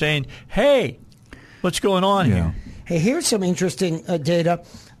constituents were saying, hey, what's going on here? Hey, here's some interesting data.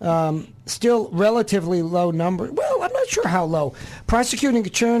 Still relatively low number. Well, I'm not sure how low. Prosecuting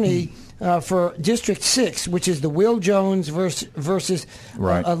attorney for District 6, which is the Will Jones versus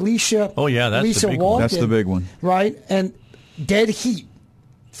Alicia that's the big Walton. one. That's the big one. Right? And dead heat.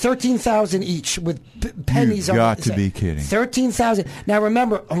 13,000 each with pennies on it. You've got to be kidding. 13,000. Now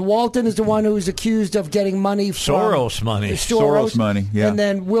remember, Walton is the one who was accused of getting money from Soros money. Soros money, yeah. And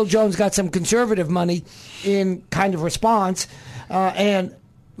then Will Jones got some conservative money in kind of response. And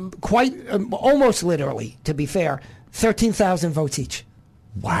quite, almost literally, to be fair, 13,000 votes each.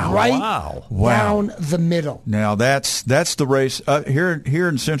 Wow! Right down the middle. Now that's the race here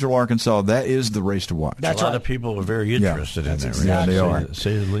in Central Arkansas. That is the race to watch. A lot of people are very interested in that race. Yeah, they are. To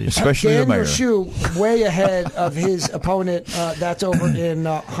say the least. Especially the mayor. Daniel Shu, way ahead of his opponent. That's over in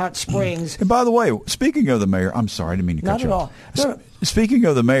Hot Springs. And by the way, speaking of the mayor, I'm sorry, I didn't mean to cut you off. Not at all. Speaking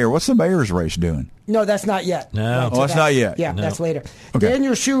of the mayor, what's the mayor's race doing? No, that's not yet. No. Right, so that's not yet. Yeah, No. that's later. Okay.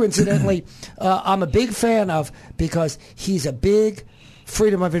 Daniel Shu, incidentally, I'm a big fan of because he's a big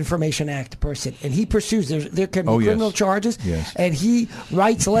Freedom of Information Act person, and he pursues. There can be criminal charges, and he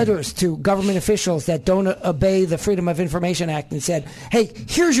writes letters to government officials that don't obey the Freedom of Information Act and said, "Hey,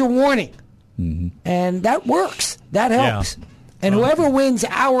 here's your warning," and that works. That helps. Yeah. And whoever wins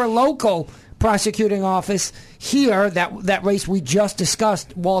our local prosecuting office here, that race we just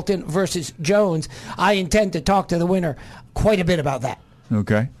discussed, Walton versus Jones, I intend to talk to the winner quite a bit about that.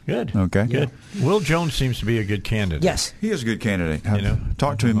 Okay. Good. Okay. Good. Will Jones seems to be a good candidate. Yes. He is a good candidate. I've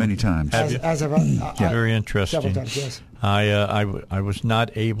talked to him many times. As of, Very interesting. several times, yes. I was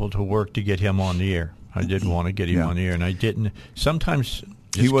not able to work to get him on the air. I did want to get him on the air, and I didn't. Sometimes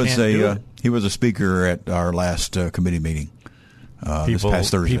He was can't do it. he was a speaker at our last committee meeting this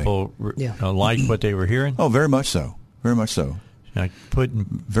past Thursday. People liked what they were hearing. Oh, very much so. Very much so. Like putting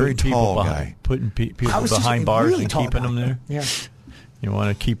tall people guy. putting people I was just behind a bars really and tall keeping guy. them there. Yeah. You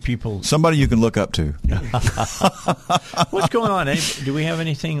want to keep people. Somebody you can look up to. What's going on? Do we have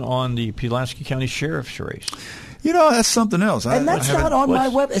anything on the Pulaski County Sheriff's race? You know, that's something else. And that's not on my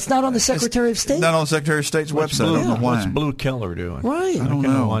web. It's not on the Secretary of State. Not on the Secretary of State's website. I don't know why. What's Blue Keller doing? Right. I don't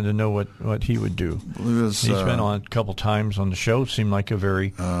kinda know. wanted to know what he would do. He's been on a couple times on the show. Seemed like a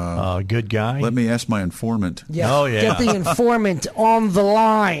very good guy. Let me ask my informant. Yeah. Oh, yeah. Get the informant on the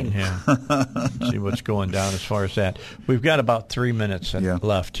line. Yeah. See what's going down as far as that. We've got about 3 minutes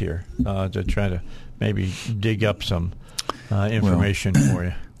left here to try to maybe dig up some information for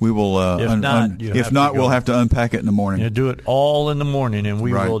you. We will. If not, we'll have to unpack it in the morning. Do it all in the morning, and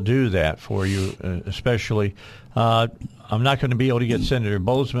we Right. will do that for you. Especially, I'm not going to be able to get Senator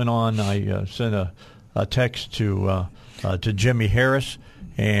Boozman on. I sent a text to Jimmy Harris,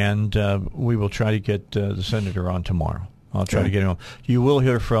 and we will try to get the senator on tomorrow. I'll try to get him on. You will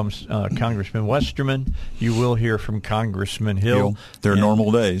hear from Congressman Westerman. You will hear from Congressman Hill. They're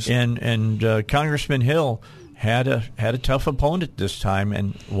normal days. And Congressman Hill had a tough opponent this time,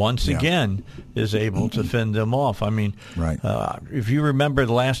 and once again is able to fend them off. I mean, if you remember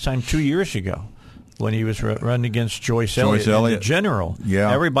the last time 2 years ago when he was running against Joyce Elliott in the general,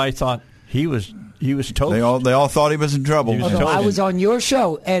 everybody thought he was toast. They all thought he was in trouble. I was on your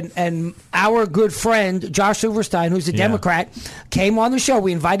show, and our good friend Josh Silverstein, who's a Democrat, came on the show.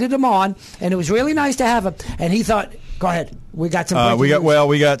 We invited him on, and it was really nice to have him. And he thought, "Go ahead, we got some." We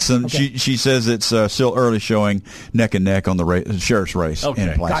got some. Okay. She says it's still early showing neck and neck on the sheriff's race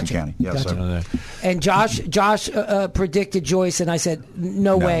in Pulaski County. Yes, sir. And Josh predicted Joyce, and I said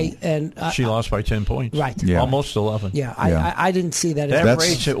no way. And she lost by 10 points. Right, almost 11. Yeah, I didn't see that. That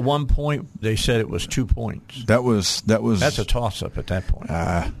race at one point they said it was 2 points. That's a toss up at that point.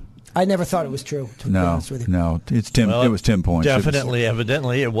 I never thought it was true. To be honest with you. No, it's 10. Well, it was 10 points. Evidently,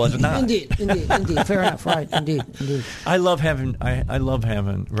 it was not. Indeed. Fair enough. Right. Indeed. I love having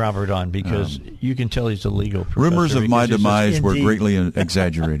Robert on because you can tell he's a legal professor. Rumors of my demise were greatly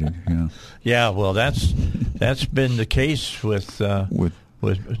exaggerated. Yeah. Well, that's been the case with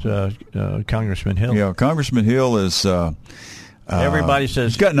Congressman Hill. Yeah, Congressman Hill is. Everybody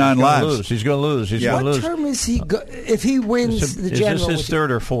says he's got 9 lives. He's going to lose. He's going to lose. What term is he? If he wins the general, is this his third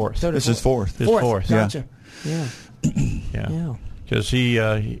or fourth? This is fourth. Fourth. Gotcha. Yeah. Because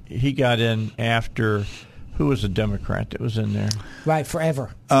he got in after. Who was the Democrat that was in there? Right, forever.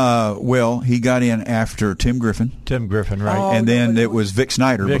 Well, he got in after Tim Griffin. Right. And then it was Vic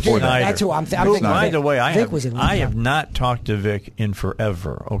Snyder before that. That's who I'm thinking. By the way, I have not talked to Vic in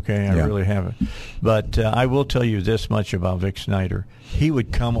forever, okay? I really haven't. But I will tell you this much about Vic Snyder. He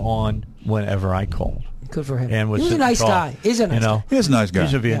would come on whenever I called. Good for him. And he's a nice guy. He's a nice guy. He's a nice guy.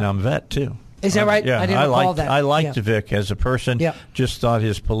 He's a Vietnam vet, too. Is that right? Yeah, I didn't recall that. I liked Vic as a person. Yeah. Just thought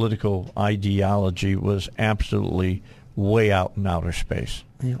his political ideology was absolutely way out in outer space.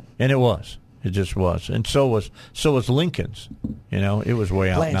 Yeah. And it was. It just was. And so was Lincoln's. It was way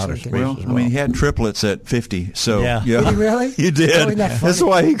out in outer space as well. I mean, he had triplets at 50. So Did he really? He did. That's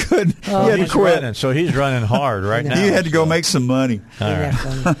why he couldn't. He had to quit. So he's running hard right now. He had to go make some money. All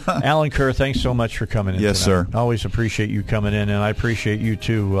right. Alan Kerr, thanks so much for coming in. Yes, tonight. sir. Always appreciate you coming in, and I appreciate you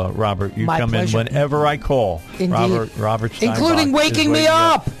too, Robert. You My come pleasure. in whenever I call. Indeed. Robert Steinbach including waking me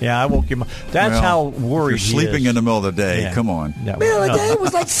up. Yeah, I woke him up. That's how worried you're sleeping in the middle of the day. Yeah. Come on. Middle of the day, it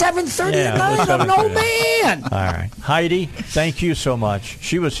was like 7:30 at night. I'm an old man. All right. Heidi, thank you so much.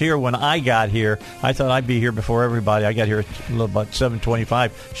 She was here when I got here. I thought I'd be here before everybody. I got here at about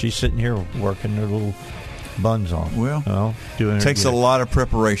 7:25. She's sitting here working her little buns on. Well, doing it takes a lot of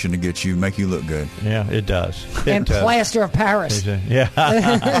preparation to make you look good. Yeah, it does. And plaster of Paris. Yeah. All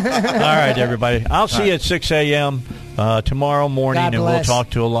right, everybody. I'll see you at 6 a.m. Tomorrow morning, and we'll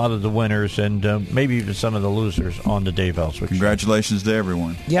talk to a lot of the winners and maybe even some of the losers on the Dave Elswick Show. Congratulations to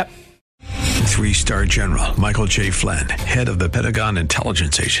everyone. Yep. 3-star General Michael J. Flynn, head of the Pentagon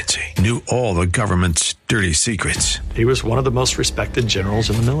Intelligence Agency, knew all the government's dirty secrets. He was one of the most respected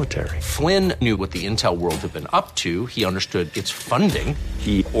generals in the military. Flynn knew what the intel world had been up to. He understood its funding.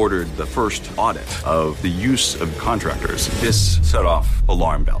 He ordered the first audit of the use of contractors. This set off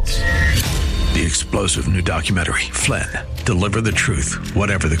alarm bells. The explosive new documentary, Flynn, Deliver the Truth,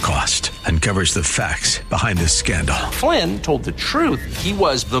 Whatever the Cost, uncovers the facts behind this scandal. Flynn told the truth. He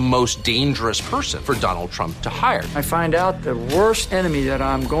was the most dangerous person for Donald Trump to hire. I find out the worst enemy that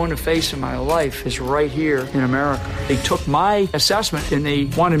I'm going to face in my life is right here in America. They took my assessment and they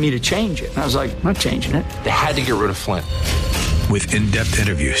wanted me to change it. And I was like, I'm not changing it. They had to get rid of Flynn. With in-depth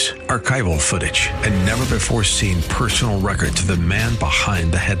interviews, archival footage, and never-before-seen personal records of the man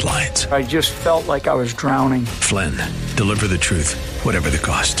behind the headlines. I just felt like I was drowning. Flynn, Deliver the Truth, Whatever the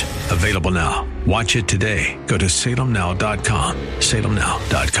Cost. Available now. Watch it today. Go to salemnow.com.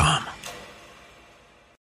 salemnow.com.